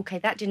like that. They go, okay,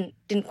 that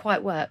didn't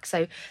quite work.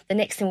 So the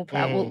next thing we'll put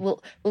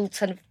out, we'll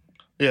sort of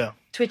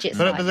twitch it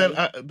slightly.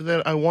 But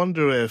then I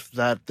wonder if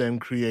that then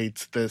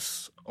creates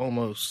this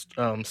almost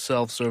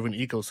self-serving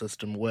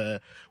ecosystem where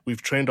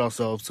we've trained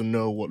ourselves to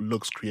know what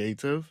looks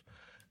creative.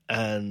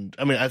 And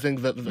I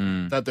think that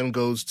that then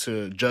goes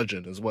to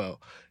judging as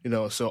well.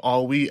 So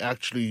are we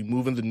actually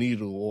moving the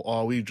needle, or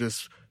are we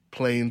just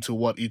playing to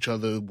what each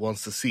other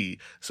wants to see?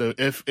 So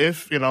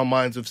if in our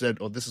minds we've said,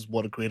 oh, this is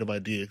what a creative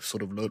idea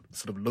sort of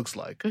looks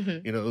like,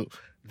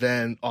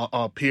 then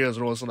our peers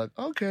are also like,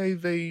 okay,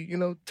 they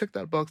tick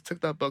that box,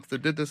 they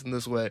did this in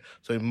this way,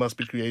 so it must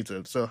be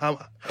creative. So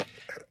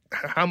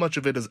how much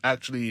of it is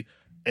actually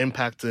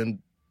impacting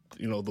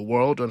the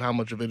world, and how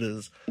much of it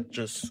is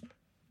just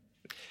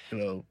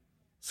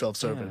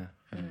self-serving?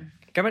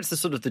 Going back to the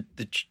sort of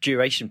the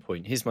duration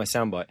point, here's my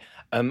soundbite.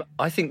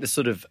 I think the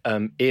sort of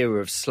era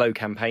of slow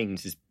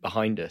campaigns is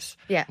behind us.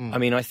 Yeah.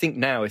 I think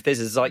now if there's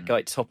a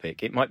zeitgeist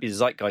topic, it might be the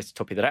zeitgeist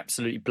topic that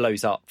absolutely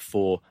blows up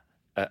for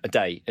a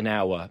day, an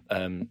hour,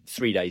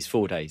 3 days,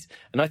 4 days.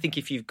 And I think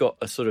if you've got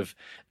a sort of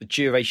the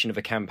duration of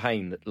a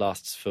campaign that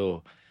lasts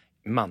for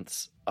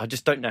months, I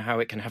just don't know how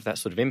it can have that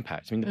sort of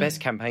impact. The best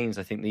campaigns,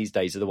 I think, these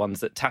days are the ones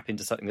that tap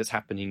into something that's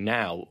happening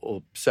now,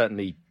 or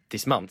certainly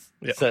this month,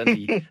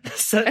 certainly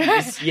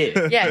this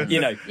year.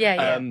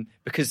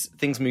 Because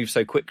things move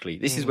so quickly.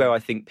 This is where I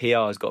think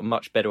PR has got a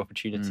much better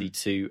opportunity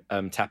to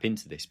tap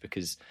into this,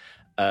 because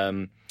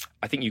I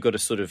think you've got to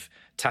sort of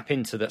tap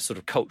into that sort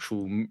of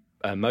cultural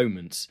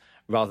moments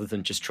rather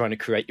than just trying to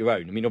create your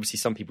own. I mean, obviously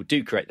some people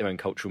do create their own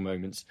cultural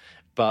moments,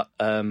 but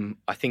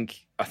I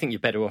think you're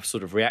better off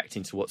sort of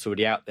reacting to what's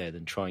already out there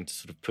than trying to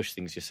sort of push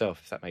things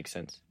yourself, if that makes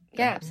sense.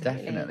 Yeah,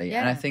 absolutely. Definitely.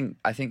 Yeah. And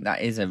I think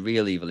that is a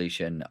real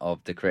evolution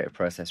of the creative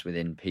process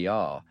within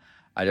PR.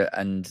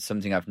 And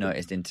something I've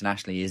noticed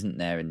internationally isn't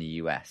there in the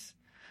US,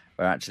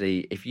 where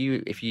actually if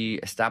you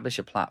establish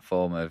a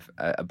platform of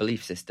a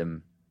belief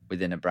system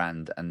within a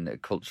brand and a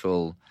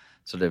cultural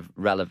sort of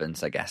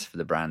relevance, I guess, for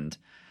the brand,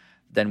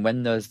 then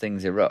when those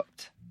things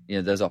erupt,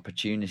 those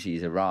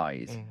opportunities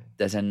arise,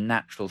 there's a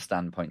natural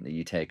standpoint that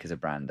you take as a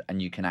brand,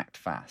 and you can act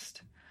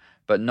fast.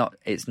 But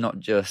it's not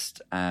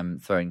just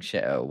throwing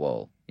shit at a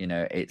wall.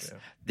 It's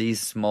these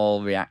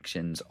small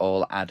reactions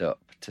all add up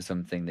to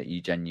something that you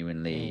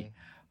genuinely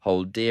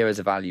hold dear as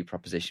a value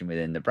proposition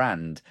within the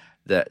brand,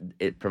 that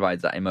it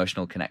provides that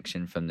emotional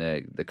connection from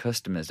the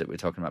customers that we were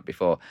talking about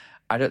before.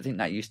 I don't think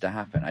that used to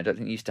happen. I don't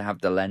think it used to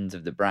have the lens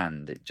of the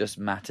brand. It just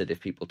mattered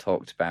if people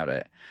talked about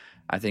it.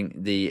 I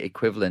think the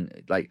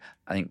equivalent, I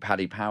think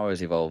Paddy Power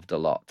has evolved a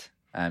lot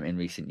in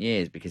recent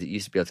years, because it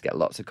used to be able to get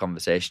lots of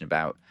conversation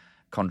about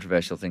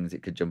controversial things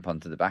it could jump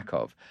onto the back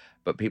of,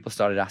 but people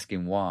started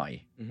asking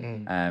why.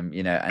 And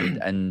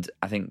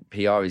I think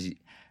PR is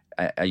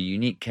a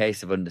unique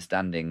case of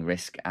understanding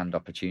risk and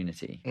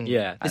opportunity.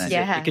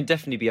 It can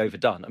definitely be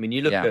overdone. I mean,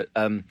 you look at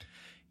the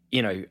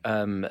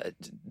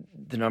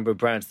number of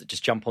brands that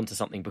just jump onto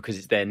something because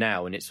it's there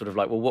now, and it's sort of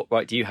like, well, what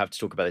right do you have to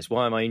talk about this?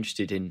 Why am I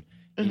interested in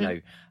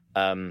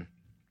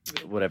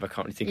whatever, I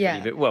can't really think of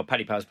any, but well,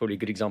 Paddy Power is probably a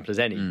good example as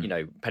any.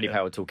 Paddy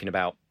Power talking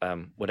about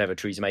whatever,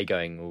 Theresa May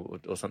going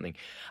or something.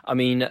 I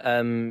mean,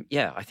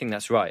 I think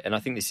that's right, and I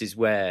think this is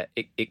where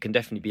it can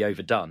definitely be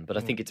overdone. But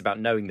I think it's about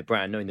knowing the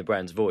brand, knowing the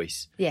brand's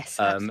voice, yes,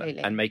 absolutely,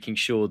 and making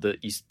sure that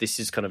this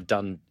is kind of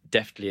done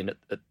deftly and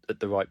at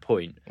the right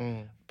point.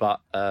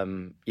 But I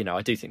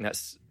do think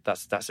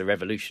that's a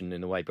revolution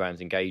in the way brands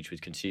engage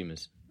with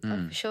consumers.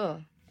 Oh, for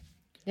sure.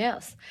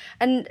 Yes,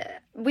 and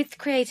with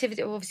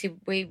creativity, obviously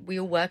we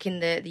all work in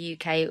the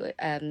UK,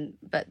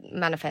 but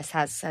Manifest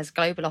has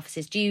global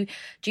offices. Do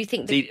you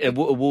think the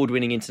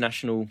award-winning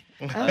international?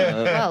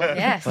 Well,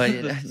 yes.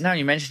 Well, now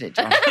you mention it,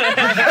 John.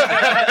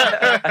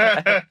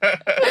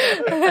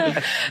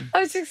 I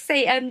was just going to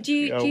say, do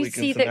you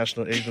see that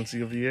International Agency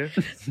of the Year?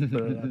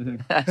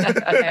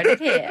 Heard it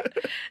here.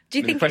 Do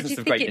you think? The presence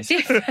of greatness.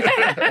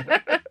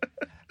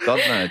 God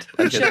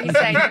mode. Shall we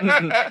say?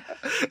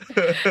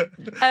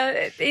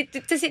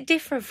 Does it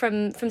differ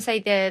from say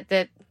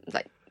the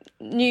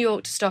New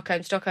York to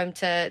Stockholm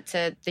to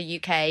the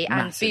UK and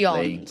Massively.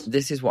 beyond?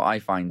 This is what I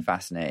find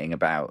fascinating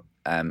about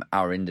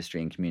our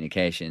industry and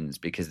communications,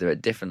 because there are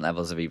different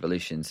levels of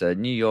evolution. So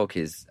New York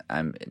is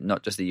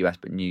not just the US,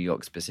 but New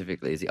York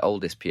specifically is the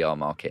oldest PR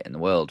market in the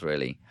world,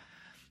 really,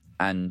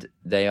 and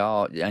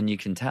you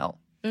can tell.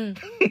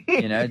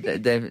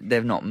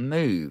 They've not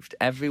moved.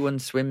 Everyone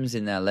swims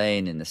in their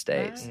lane in the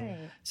States. Right.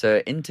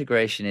 So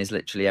integration is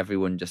literally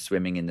everyone just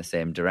swimming in the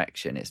same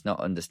direction. It's not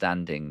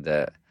understanding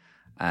that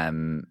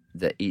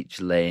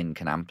each lane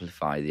can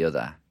amplify the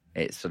other.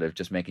 It's sort of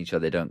just making sure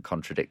they don't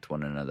contradict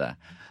one another.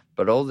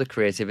 But all the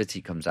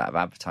creativity comes out of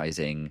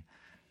advertising,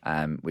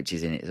 which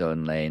is in its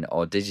own lane,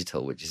 or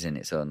digital, which is in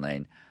its own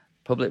lane.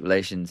 Public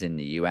relations in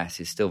the US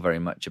is still very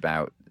much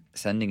about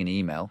sending an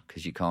email,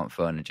 because you can't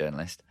phone a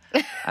journalist,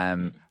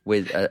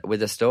 with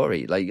a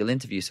story. Like, you'll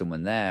interview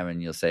someone there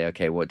and you'll say,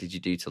 okay, what did you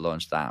do to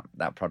launch that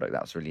product?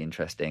 That was really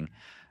interesting.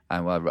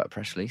 Well, I wrote a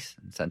press release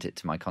and sent it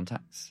to my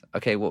contacts.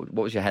 Okay, what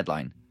was your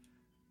headline?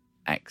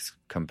 X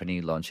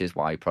company launches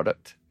Y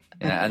product.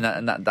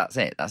 And that's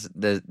it.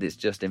 It's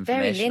just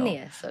informational. Very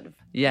linear, sort of.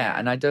 Yeah,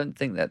 and I don't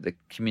think that the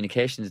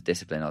communications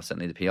discipline, or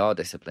certainly the PR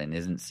discipline,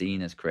 isn't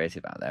seen as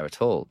creative out there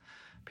at all.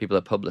 People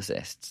are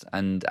publicists,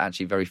 and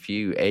actually very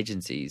few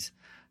agencies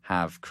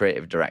have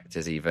creative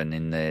directors, even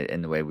in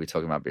the way we were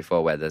talking about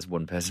before, where there's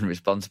one person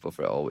responsible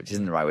for it all, which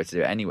isn't the right way to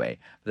do it anyway.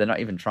 But they're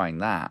not even trying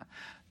that.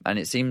 And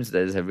it seems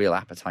there's a real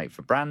appetite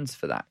for brands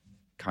for that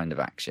kind of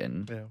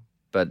action,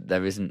 but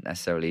there isn't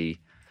necessarily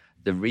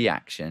the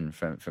reaction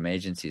from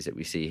agencies that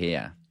we see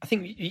here. I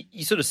think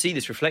you sort of see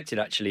this reflected,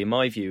 actually, in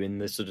my view, in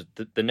the sort of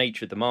the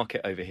nature of the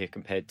market over here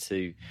compared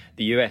to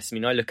the US. I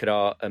mean, I look at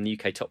our the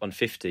UK Top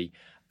 150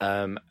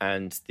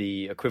 and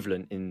the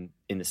equivalent in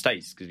the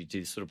States, because we do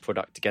this sort of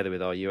product together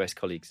with our US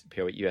colleagues,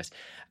 PR at US.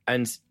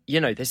 And,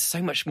 there's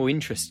so much more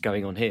interest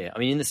going on here. I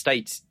mean, in the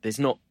States, there's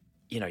not,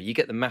 you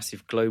get the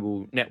massive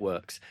global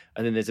networks,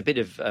 and then there's a bit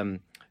of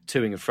toing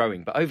and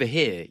froing. But over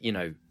here,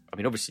 I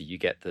mean, obviously you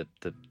get the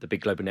big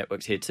global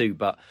networks here too,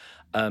 but,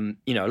 a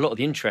lot of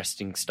the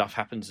interesting stuff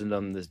happens in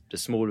the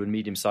smaller and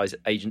medium-sized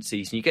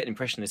agencies, and you get the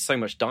impression there's so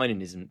much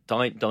dynamism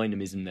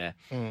there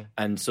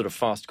and sort of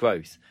fast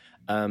growth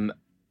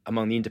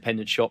among the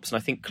independent shops.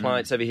 And I think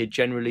clients over here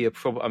generally are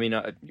probably, I mean,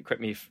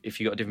 correct me if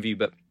you got a different view,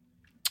 but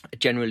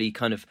generally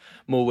kind of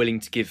more willing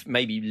to give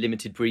maybe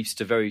limited briefs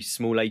to very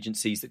small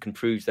agencies that can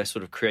prove their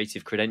sort of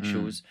creative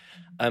credentials.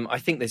 I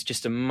think there's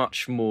just a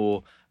much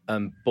more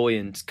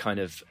buoyant kind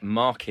of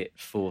market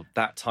for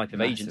that type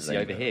of agency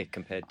over here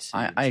compared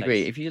to. I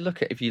agree. If you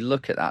look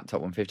at that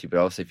top 150, but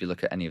also if you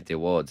look at any of the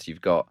awards,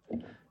 you've got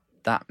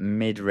that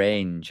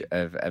mid-range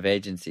of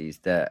agencies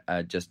that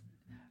are just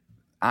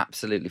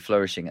absolutely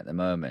flourishing at the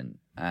moment.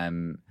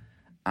 And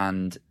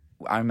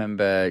I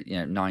remember,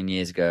 9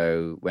 years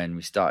ago when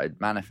we started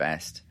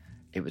Manifest,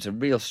 it was a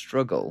real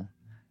struggle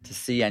to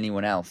see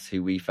anyone else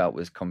who we felt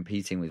was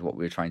competing with what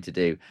we were trying to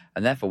do,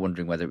 and therefore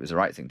wondering whether it was the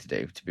right thing to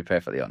do, to be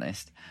perfectly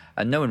honest.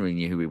 And no one really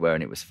knew who we were,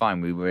 and it was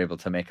fine. We were able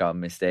to make our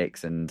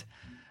mistakes, and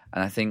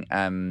I think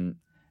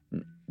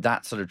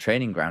that sort of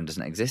training ground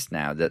doesn't exist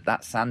now.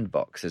 That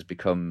sandbox has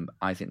become,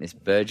 I think, this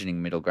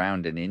burgeoning middle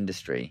ground in the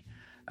industry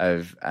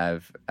of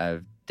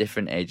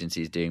different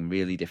agencies doing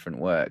really different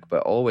work,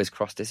 but always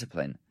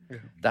cross-discipline. Yeah.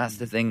 That's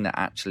the thing that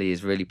actually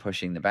is really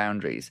pushing the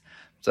boundaries.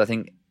 So I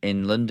think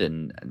in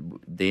London,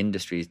 the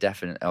industry is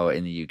definitely, or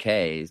in the UK,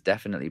 is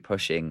definitely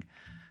pushing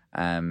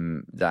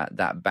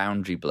that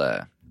boundary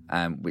blur,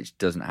 which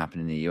doesn't happen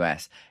in the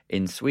US.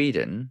 In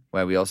Sweden,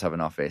 where we also have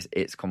an office,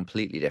 it's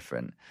completely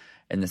different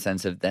in the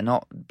sense of they're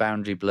not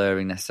boundary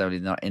blurring necessarily,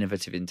 they're not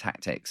innovative in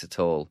tactics at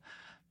all.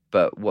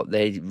 But what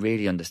they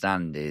really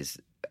understand is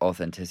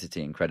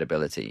authenticity and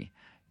credibility.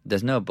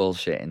 There's no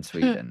bullshit in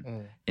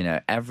Sweden.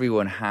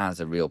 Everyone has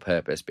a real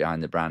purpose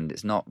behind the brand.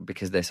 It's not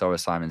because they saw a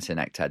Simon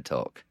Sinek TED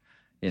talk.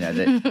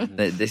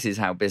 This is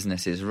how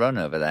business is run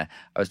over there.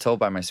 I was told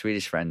by my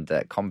Swedish friend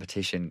that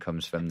competition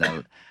comes from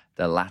the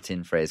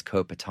Latin phrase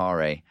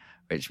copetare,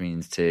 which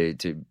means to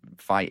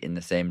fight in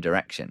the same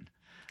direction.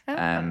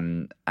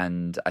 And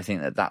I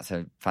think that's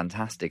a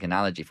fantastic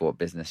analogy for what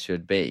business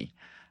should be.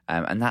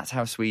 And that's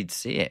how Swedes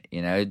see it.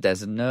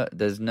 There's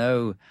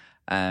no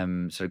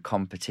sort of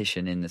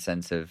competition in the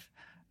sense of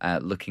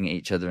looking at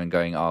each other and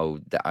going,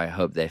 I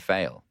hope they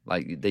fail.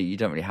 You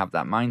don't really have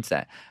that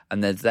mindset.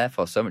 And there's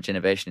therefore so much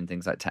innovation in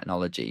things like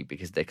technology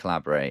because they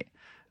collaborate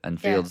and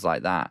fields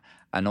like that.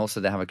 And also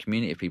they have a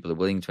community of people that are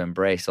willing to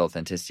embrace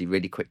authenticity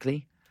really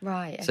quickly.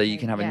 Right. Okay, so you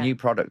can have a new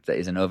product that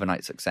is an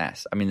overnight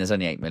success. I mean, there's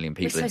only 8 million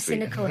people in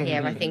Sweden. We're so cynical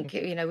here. I think,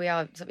 we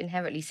are sort of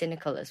inherently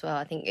cynical as well.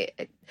 I think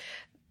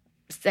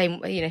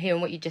same, hearing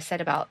what you just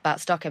said about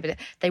Stocker, but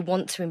they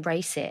want to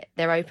embrace it.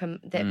 They're open.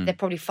 They're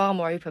probably far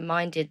more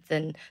open-minded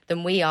than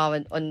we are,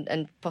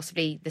 and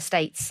possibly the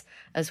States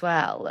as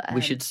well.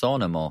 We should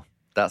sauna more.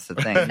 That's the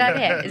thing. Is that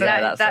it?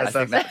 That's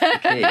the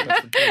key.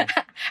 That's the key.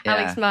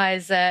 Alex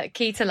Meyer's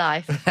key to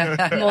life: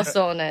 more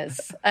saunas.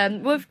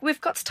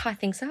 We've got to tie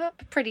things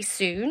up pretty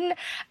soon,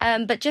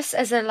 but just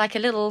as a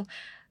little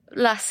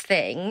last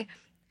thing,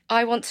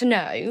 I want to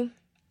know,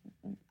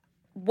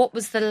 what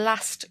was the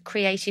last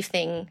creative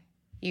thing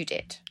you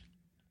did?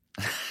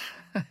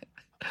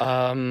 Go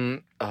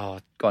on,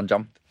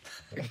 John.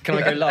 Can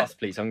I go last,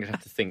 please? I'm going to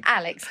have to think.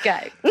 Alex, go.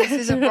 This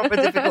is a proper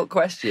difficult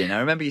question. I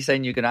remember you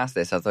saying you were going to ask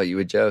this. I thought you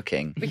were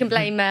joking. We can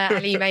blame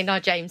Ali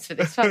Maynard-James for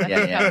this one,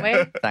 can't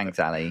we? Thanks,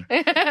 Ali.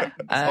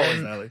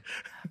 Always Ali.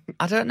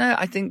 I don't know.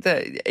 I think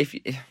that if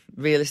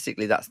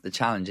realistically, that's the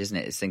challenge, isn't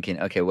it? It's thinking,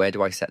 okay, where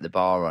do I set the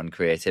bar on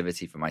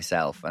creativity for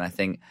myself? And I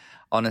think,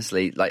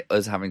 honestly,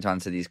 us having to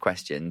answer these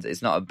questions,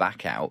 it's not a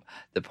back out.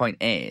 The point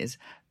is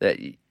that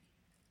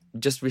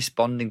just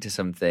responding to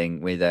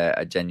something with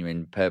a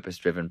genuine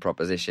purpose-driven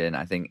proposition,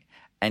 I think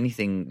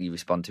anything you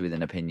respond to with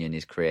an opinion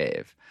is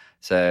creative.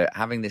 So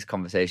having this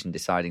conversation,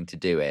 deciding to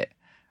do it,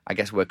 I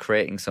guess we're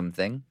creating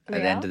something at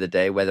the end of the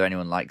day. Whether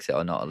anyone likes it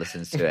or not or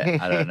listens to it,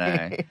 I don't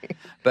know.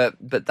 But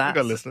that's... We've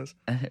got listeners.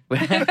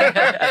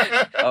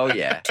 Oh,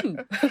 yeah.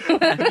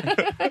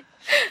 What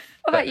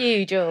about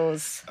you,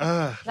 Jules?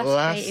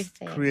 Last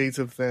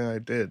creative thing I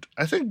did.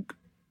 I think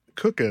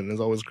cooking is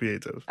always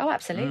creative. Oh,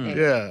 absolutely.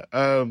 Yeah.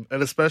 And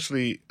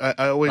especially,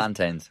 I always...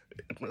 Plantains.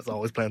 It's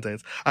always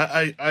plantains.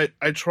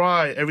 I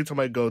try, every time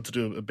I go to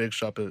do a big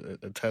shop at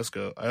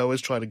Tesco, I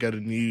always try to get a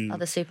new...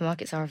 Other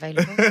supermarkets are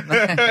available.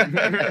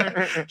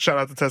 Shout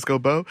out to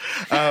Tesco Bo.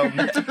 I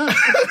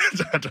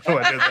don't know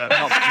why I did that.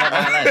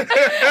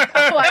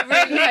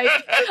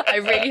 I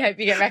really hope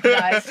you get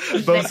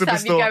recognised next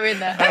time you go in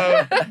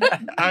there.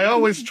 I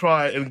always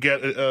try and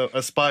get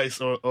a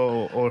spice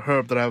or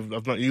herb that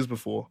I've not used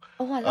before.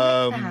 Oh, I like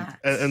that.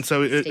 And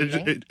so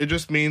it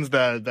just means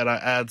that I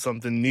add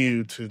something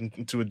new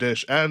to a dish.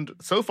 And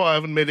so far, I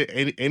haven't made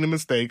any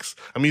mistakes.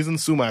 I'm using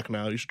sumac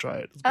now. You should try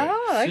it.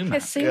 Oh, okay,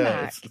 sumac.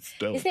 Yeah, it's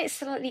dope. Isn't it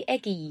slightly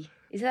eggy?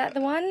 Is that the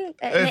one?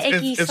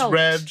 It's salt.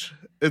 red.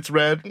 It's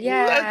red.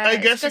 Yeah, I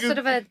guess it's got sort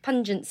of a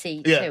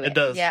pungency to it. It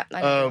does. Yeah,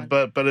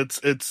 but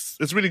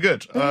it's really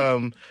good.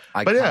 I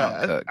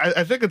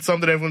think it's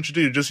something everyone should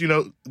do. Just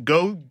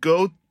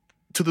go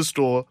to the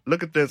store,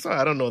 look at this.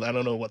 I don't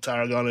know what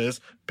tarragon is.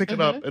 Pick it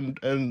up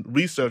and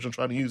research and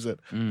try to use it.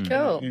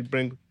 Cool. You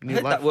bring new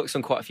life. life. That works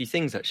on quite a few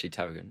things, actually,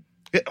 tarragon.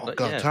 Yeah. Oh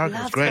God,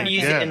 tarragon's great.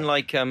 You use it in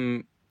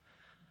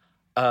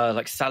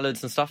Like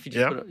salads and stuff. You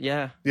just put it,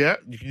 Yeah,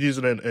 you can use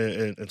it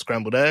in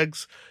scrambled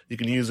eggs. You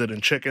can use it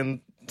in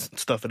chicken,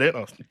 stuff it in.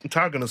 Oh,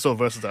 tarragon is so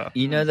versatile.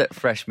 You know that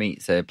fresh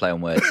meat's a play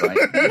on words, right?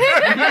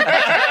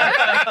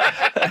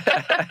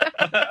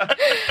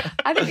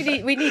 I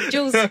think we need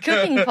Jules'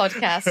 cooking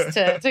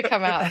podcast to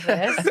come out of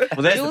this.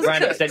 Well, there's Jules the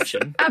brand cooks.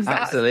 extension.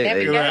 Absolutely. There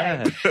we go.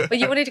 Yeah. Well,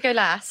 you wanted to go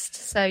last,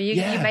 so you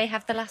may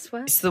have the last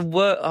word. It's the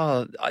word.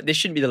 Oh, this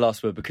shouldn't be the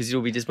last word because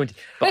you'll be disappointed.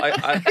 But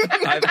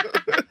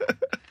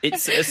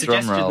it's a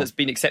suggestion that's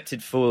been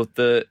accepted for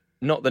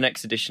not the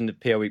next edition of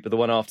PR Week, but the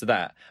one after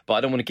that. But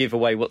I don't want to give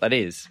away what that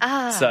is.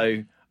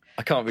 So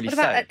I can't really What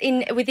say.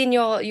 about within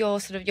your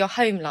sort of your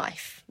home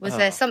life? Was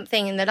there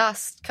something in the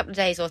last couple of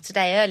days or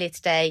earlier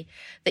today,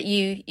 that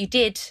you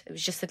did? It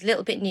was just a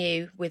little bit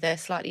new with a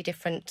slightly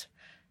different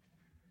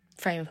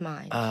frame of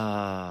mind.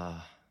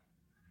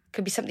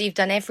 Could be something you've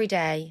done every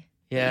day.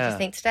 Yeah. You just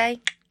think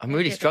today, I'm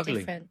really a bit struggling.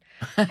 different.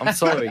 I'm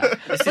sorry.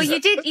 Well,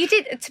 you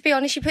did. To be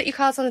honest, you put your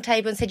cards on the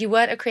table and said you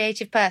weren't a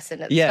creative person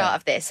at the start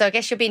of this. So I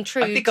guess you're being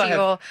true to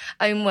your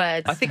own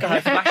words. I think I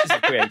have flashes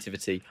of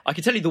creativity. I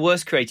can tell you the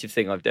worst creative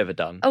thing I've ever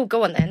done. Oh,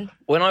 go on then.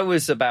 When I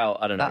was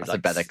about, I don't know. That's a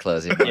better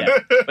closing.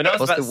 Yeah. When I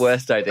was What's the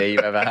worst idea you've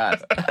ever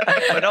had?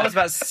 When I was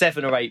about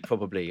 7 or 8,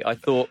 probably, I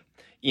thought,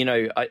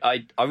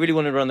 I really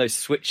wanted to run those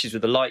switches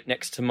with the light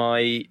next to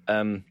my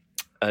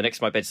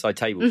bedside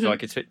table, so I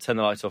could turn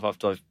the light off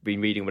after I've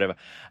been reading or whatever.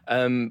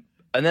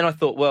 And then I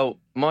thought, well,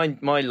 my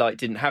light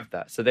didn't have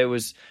that. So there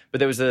was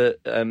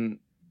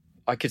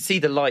I could see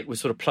the light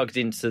was sort of plugged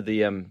into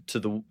the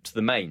to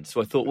the main.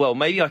 So I thought, well,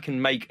 maybe I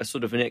can make a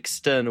sort of an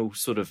external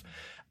sort of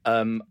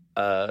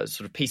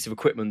piece of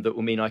equipment that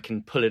will mean I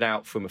can pull it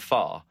out from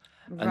afar,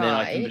 and then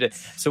I can.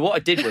 So what I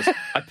did was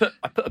I put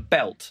a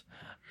belt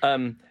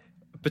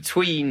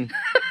between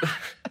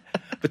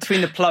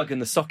the plug and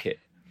the socket,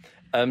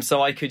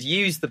 so I could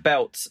use the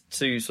belt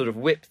to sort of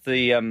whip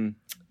the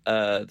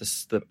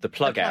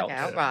plug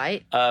out,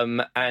 right?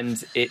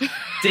 And it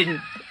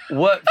didn't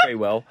work very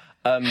well.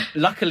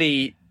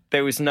 Luckily,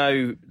 there was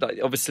no.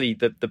 Obviously,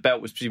 the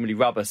belt was presumably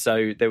rubber,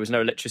 so there was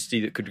no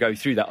electricity that could go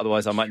through that.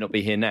 Otherwise, I might not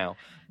be here now.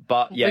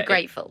 But yeah, we're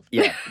grateful.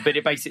 But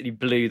it basically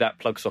blew that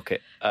plug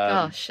socket.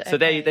 Gosh, so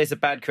there's a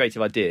bad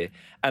creative idea,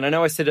 and I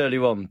know I said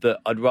earlier on that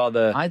I'd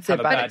say have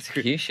a bad bad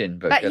execution,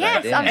 but But good yes,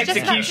 idea. I was just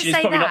about to execution is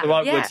say probably not that, the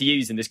right yeah. word to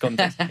use in this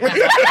context.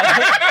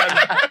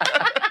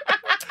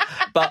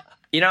 But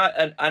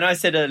and I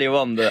said earlier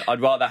on that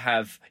I'd rather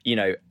have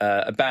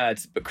a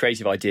bad but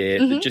creative idea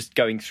than just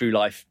going through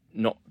life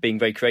not being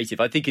very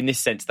creative. I think in this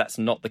sense that's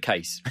not the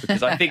case,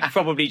 because I think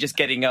probably just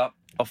getting up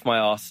off my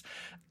arse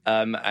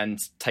and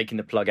taking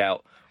the plug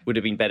out would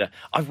have been better.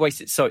 I've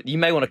wasted. So you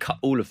may want to cut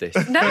all of this.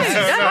 No,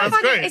 I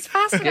find great. it's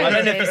fascinating. I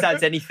don't know if this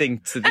adds anything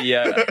to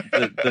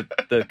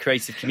the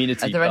creative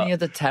community. Are there any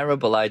other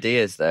terrible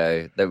ideas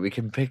though that we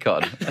can pick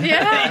on?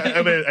 Yeah.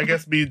 I mean, I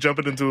guess me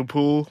jumping into a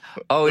pool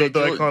that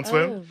I can't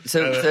swim.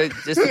 So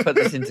just to put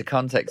this into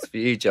context for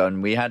you,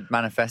 John, we had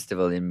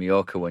Manifestival in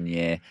Mallorca one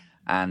year,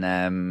 and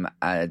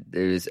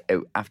it was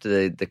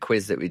after the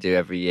quiz that we do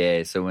every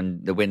year. So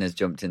when the winners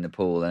jumped in the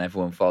pool and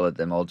everyone followed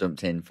them, all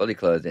jumped in fully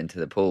clothed into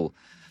the pool,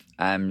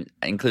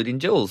 including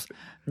Jules.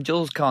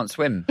 Jules can't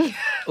swim.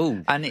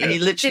 Ooh. And he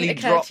literally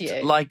dropped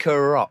like a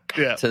rock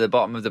to the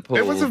bottom of the pool.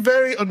 It was a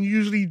very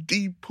unusually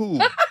deep pool.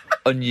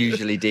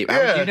 Unusually deep.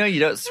 How do you know you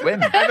don't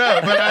swim? I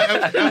know,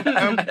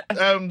 but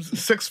I'm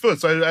 6 foot,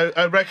 so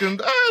I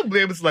reckon I'll be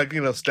able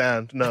to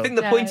stand. No. I think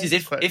the point is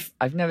if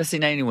I've never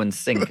seen anyone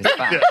sink as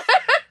fast.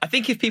 I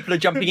think if people are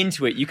jumping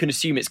into it, you can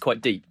assume it's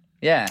quite deep.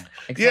 Yeah,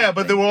 exactly. Yeah,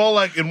 but they were all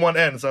in one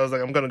end, so I was like,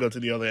 I'm going to go to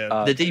the other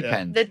end. The deep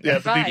end. The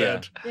deep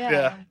end.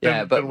 Yeah.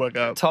 Didn't work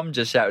out. Tom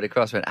just shouted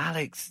across, went,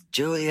 Alex,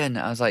 Julian.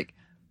 I was like,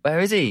 where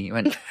is he?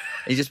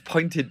 He just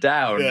pointed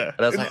down. Yeah.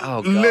 And I was like,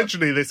 oh, God.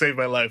 Literally, they saved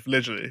my life.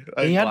 Literally.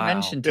 He hadn't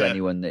mentioned to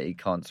anyone that he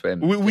can't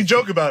swim. We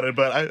joke about it,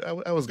 but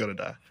I was going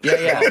to die.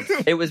 Yeah.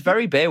 It was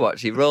very Baywatch.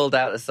 He rolled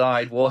out the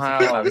side, water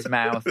came out of his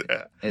mouth.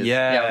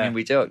 Yeah. I mean,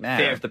 we joke now.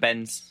 Fear of the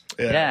bends.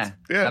 Yeah.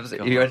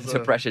 Absolutely. He went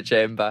into a pressure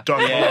chamber.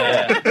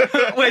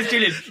 Where's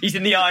Julian? He's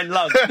in the iron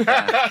lung.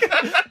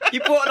 You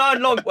brought an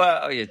iron lung.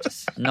 Well, you're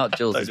just not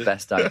Jules'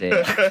 best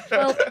idea.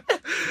 Well,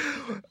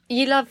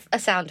 you love a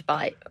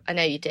soundbite. I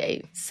know you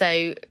do.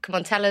 So come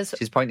on, tell us.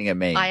 She's pointing at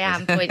me. I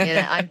am pointing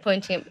I'm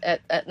pointing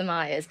at the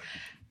Myers.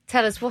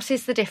 Tell us, what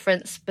is the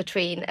difference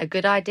between a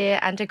good idea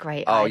and a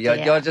great idea? Oh,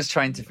 you're just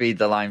trying to feed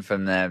the line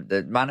from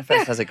the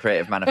Manifest has a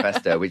creative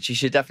manifesto, which you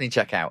should definitely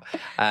check out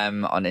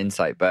on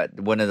Insight. But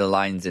one of the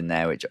lines in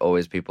there, which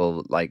always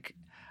people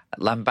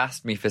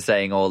lambast me for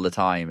saying all the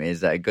time,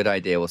 is that a good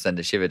idea will send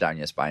a shiver down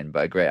your spine,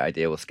 but a great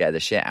idea will scare the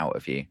shit out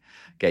of you.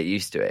 Get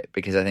used to it,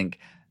 because I think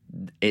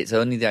it's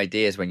only the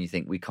ideas when you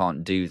think we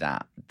can't do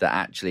that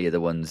actually are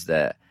the ones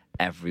that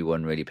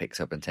everyone really picks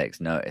up and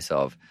takes notice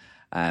of.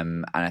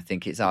 And I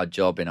think it's our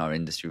job in our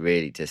industry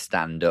really to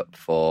stand up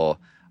for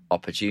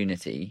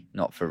opportunity,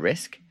 not for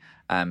risk.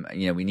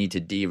 We need to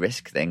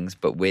de-risk things,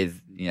 but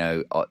with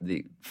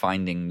the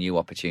finding new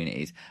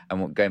opportunities.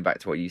 And going back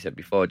to what you said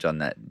before, John,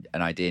 that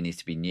an idea needs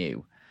to be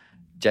new.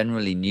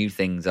 Generally, new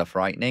things are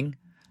frightening.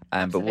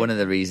 But one of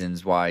the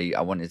reasons why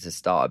I wanted to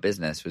start a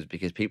business was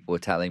because people were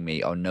telling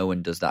me, oh, no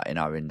one does that in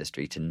our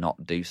industry, to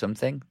not do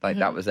something. Like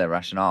that was their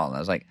rationale. And I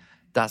was like,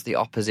 that's the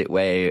opposite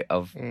way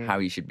of how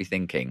you should be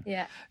thinking.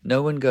 Yeah.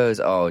 No one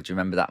goes, oh, do you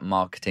remember that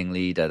marketing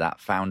leader,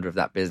 that founder of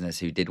that business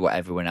who did what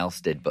everyone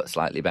else did but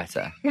slightly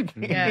better?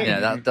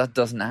 Yeah. That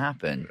doesn't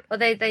happen. Well,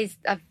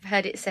 I've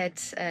heard it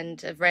said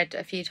and I've read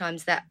a few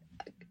times that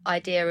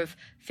idea of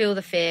feel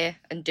the fear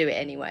and do it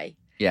anyway.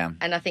 Yeah.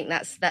 And I think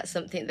that's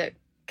something that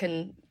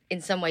can in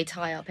some way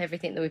tie up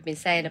everything that we've been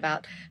saying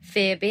about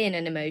fear being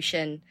an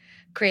emotion,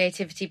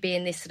 creativity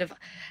being this sort of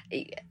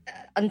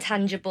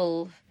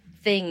intangible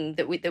thing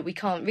that we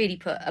can't really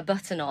put a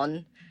button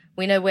on.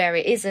 We know where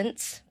it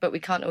isn't, but we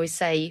can't always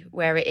say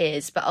where it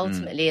is. But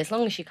ultimately, as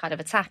long as you kind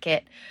of attack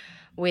it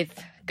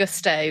with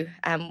gusto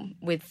and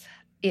with,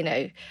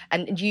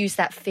 and use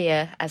that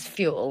fear as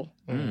fuel,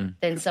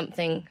 then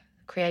something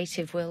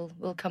creative will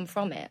come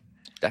from it.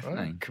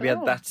 Definitely. Could we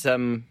add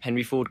that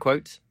Henry Ford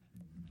quote?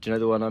 Do you know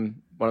the one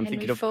I'm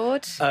thinking of?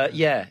 Ford?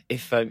 Yeah.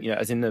 If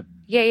as in the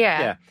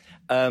Yeah.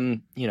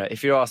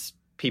 If you asked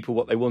people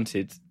what they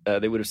wanted,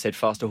 they would have said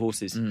faster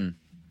horses. And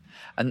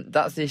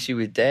that's the issue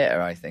with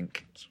data, I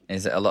think,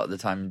 is that a lot of the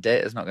time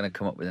data's not going to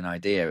come up with an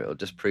idea. It'll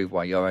just prove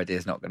why your idea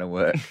is not going to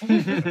work.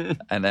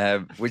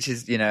 And which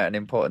is, an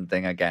important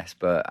thing, I guess.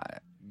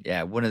 But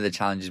one of the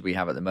challenges we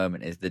have at the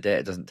moment is the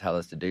data doesn't tell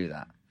us to do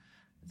that.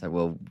 It's like,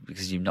 well,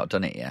 because you've not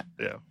done it yet.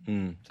 Yeah.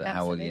 So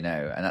how will you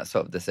know? And that's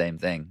sort of the same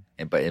thing,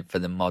 but for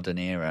the modern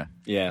era.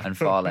 Yeah. And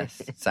far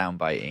less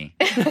soundbitey.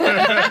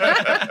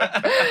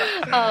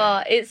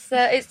 Oh,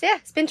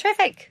 it's been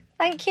terrific.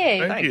 Thank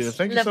you. Thank you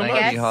so Lovely much.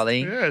 Thank you,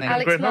 Holly. Yeah,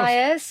 Alex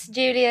Myers,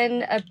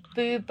 Julian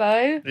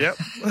Abubo. Yep.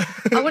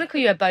 I want to call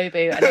you a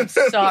Bobu, and I'm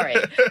sorry.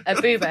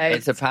 Abubo.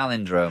 It's a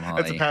palindrome,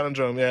 Holly. It's a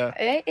palindrome, yeah.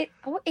 It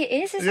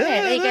is, isn't Yeah,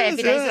 it? There you go. it is,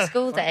 Every day's yeah. a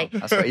school day.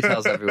 That's what he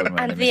tells everyone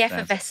when And they the miss them.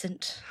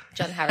 effervescent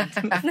John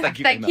Harrington. Thank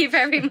you Thank very you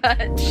very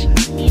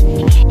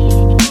much.